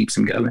sustains him and keeps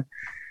him going.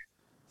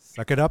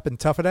 Suck it up and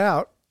tough it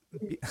out.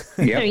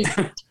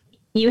 Yeah.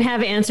 You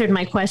have answered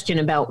my question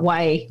about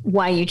why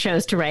you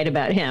chose to write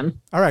about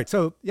him. All right.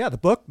 So the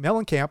book,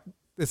 Mellencamp,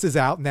 this is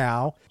out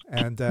now.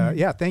 And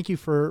thank you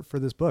for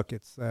this book.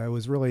 It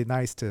was really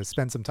nice to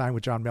spend some time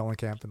with John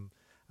Mellencamp and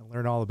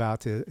learn all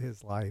about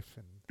his life.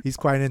 And he's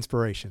quite an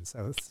inspiration.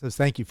 So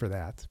thank you for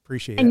that.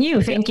 Appreciate it.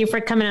 And thank you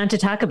for coming on to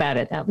talk about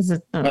it. That was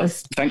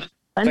thank you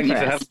for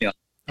having me on.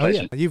 Oh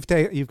yeah, you've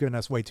given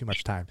us way too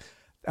much time.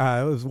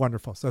 It was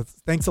wonderful. So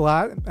thanks a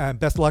lot.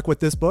 Best of luck with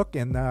this book.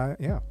 And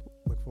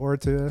look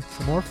forward to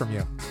some more from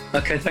you.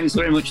 Okay, thanks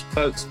very much,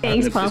 folks.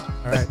 Thanks, Paul.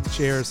 All right,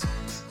 cheers.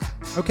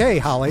 Okay,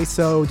 Holly,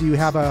 so do you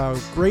have a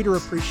greater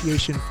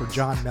appreciation for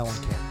John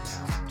Mellencamp now?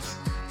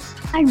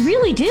 I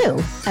really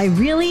do. I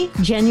really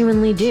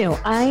genuinely do.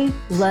 I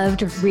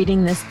loved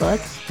reading this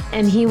book.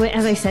 And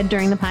as I said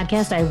during the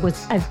podcast,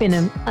 I've been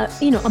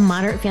a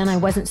moderate fan. I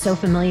wasn't so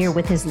familiar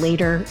with his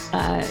later,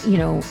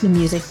 the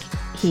music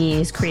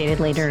he's created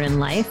later in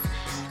life.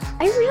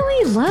 I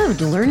really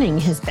loved learning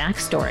his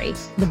backstory.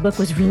 The book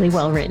was really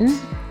well written.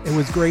 It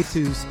was great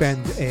to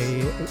spend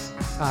a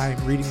time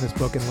reading this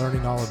book and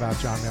learning all about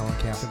John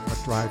Mellencamp and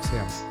what drives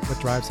him. What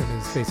drives him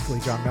is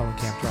basically John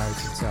Mellencamp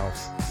drives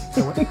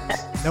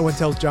himself. No one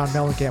tells John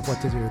Mellencamp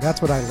what to do.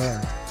 That's what I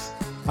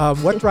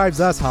learned. What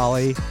drives us,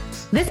 Holly?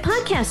 This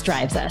podcast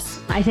drives us,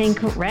 I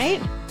think,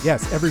 right?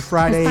 Yes, every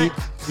Friday,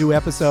 new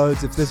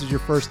episodes. If this is your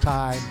first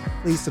time,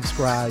 please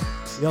subscribe.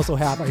 We also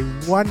have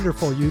a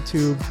wonderful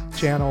YouTube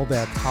channel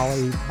that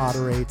Holly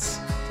moderates.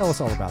 Tell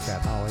us all about that,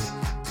 Holly.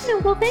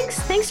 Well,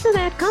 thanks for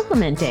that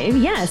compliment, Dave.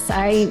 Yes,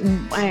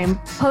 I'm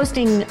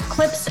posting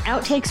clips,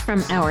 outtakes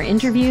from our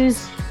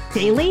interviews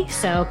daily.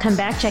 So come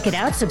back, check it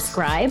out,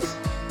 subscribe.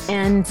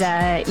 And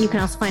you can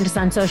also find us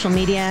on social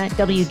media,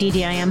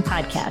 WDDIM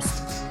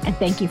Podcast. And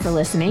thank you for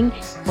listening.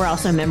 We're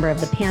also a member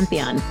of the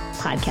Pantheon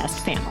podcast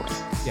family.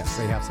 Yes,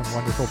 they have some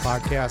wonderful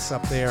podcasts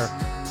up there.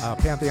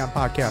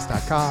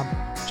 PantheonPodcast.com.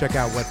 Check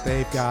out what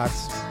they've got.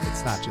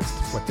 It's not just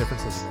what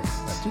difference does it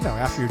make, but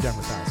after you're done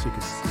with us, you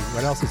can see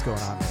what else is going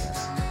on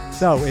there.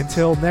 So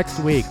until next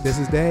week, this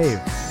is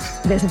Dave.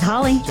 This is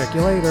Holly. Check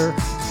you later.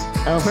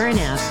 Over and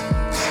out.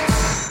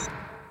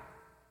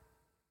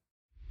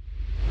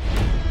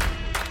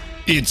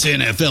 It's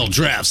NFL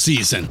draft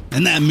season,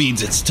 and that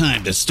means it's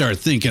time to start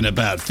thinking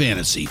about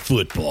fantasy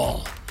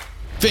football.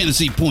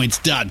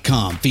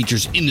 FantasyPoints.com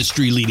features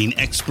industry-leading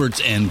experts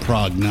and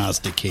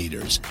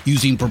prognosticators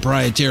using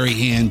proprietary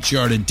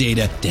hand-charted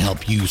data to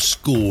help you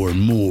score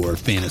more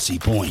fantasy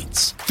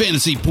points.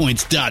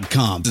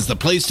 FantasyPoints.com is the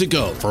place to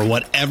go for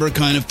whatever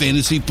kind of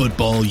fantasy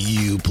football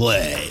you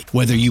play.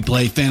 Whether you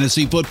play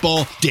fantasy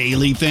football,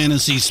 daily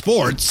fantasy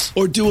sports,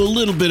 or do a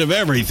little bit of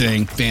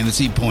everything,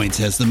 Fantasy Points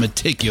has the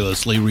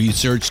meticulously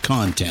researched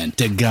content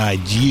to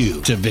guide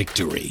you to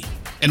victory.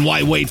 And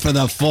why wait for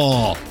the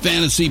fall?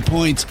 Fantasy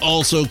Points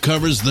also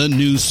covers the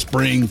new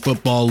spring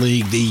football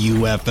league, the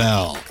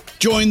UFL.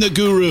 Join the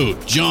guru,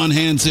 John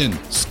Hansen,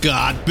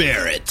 Scott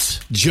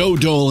Barrett, Joe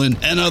Dolan,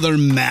 and other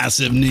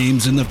massive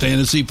names in the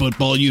fantasy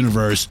football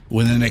universe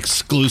with an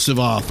exclusive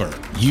offer.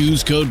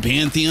 Use code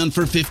Pantheon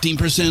for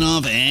 15%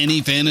 off any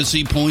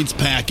Fantasy Points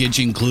package,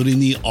 including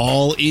the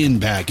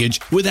all-in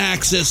package, with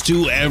access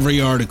to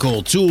every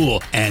article,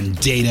 tool, and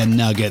data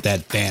nugget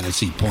that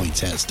Fantasy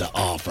Points has to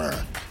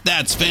offer.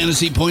 That's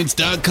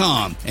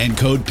fantasypoints.com and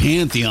code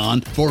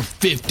Pantheon for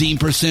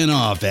 15%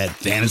 off at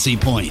Fantasy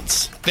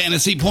Points.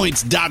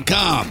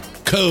 Fantasypoints.com,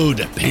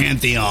 code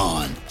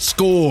Pantheon.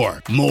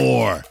 Score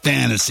more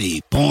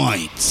fantasy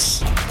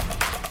points.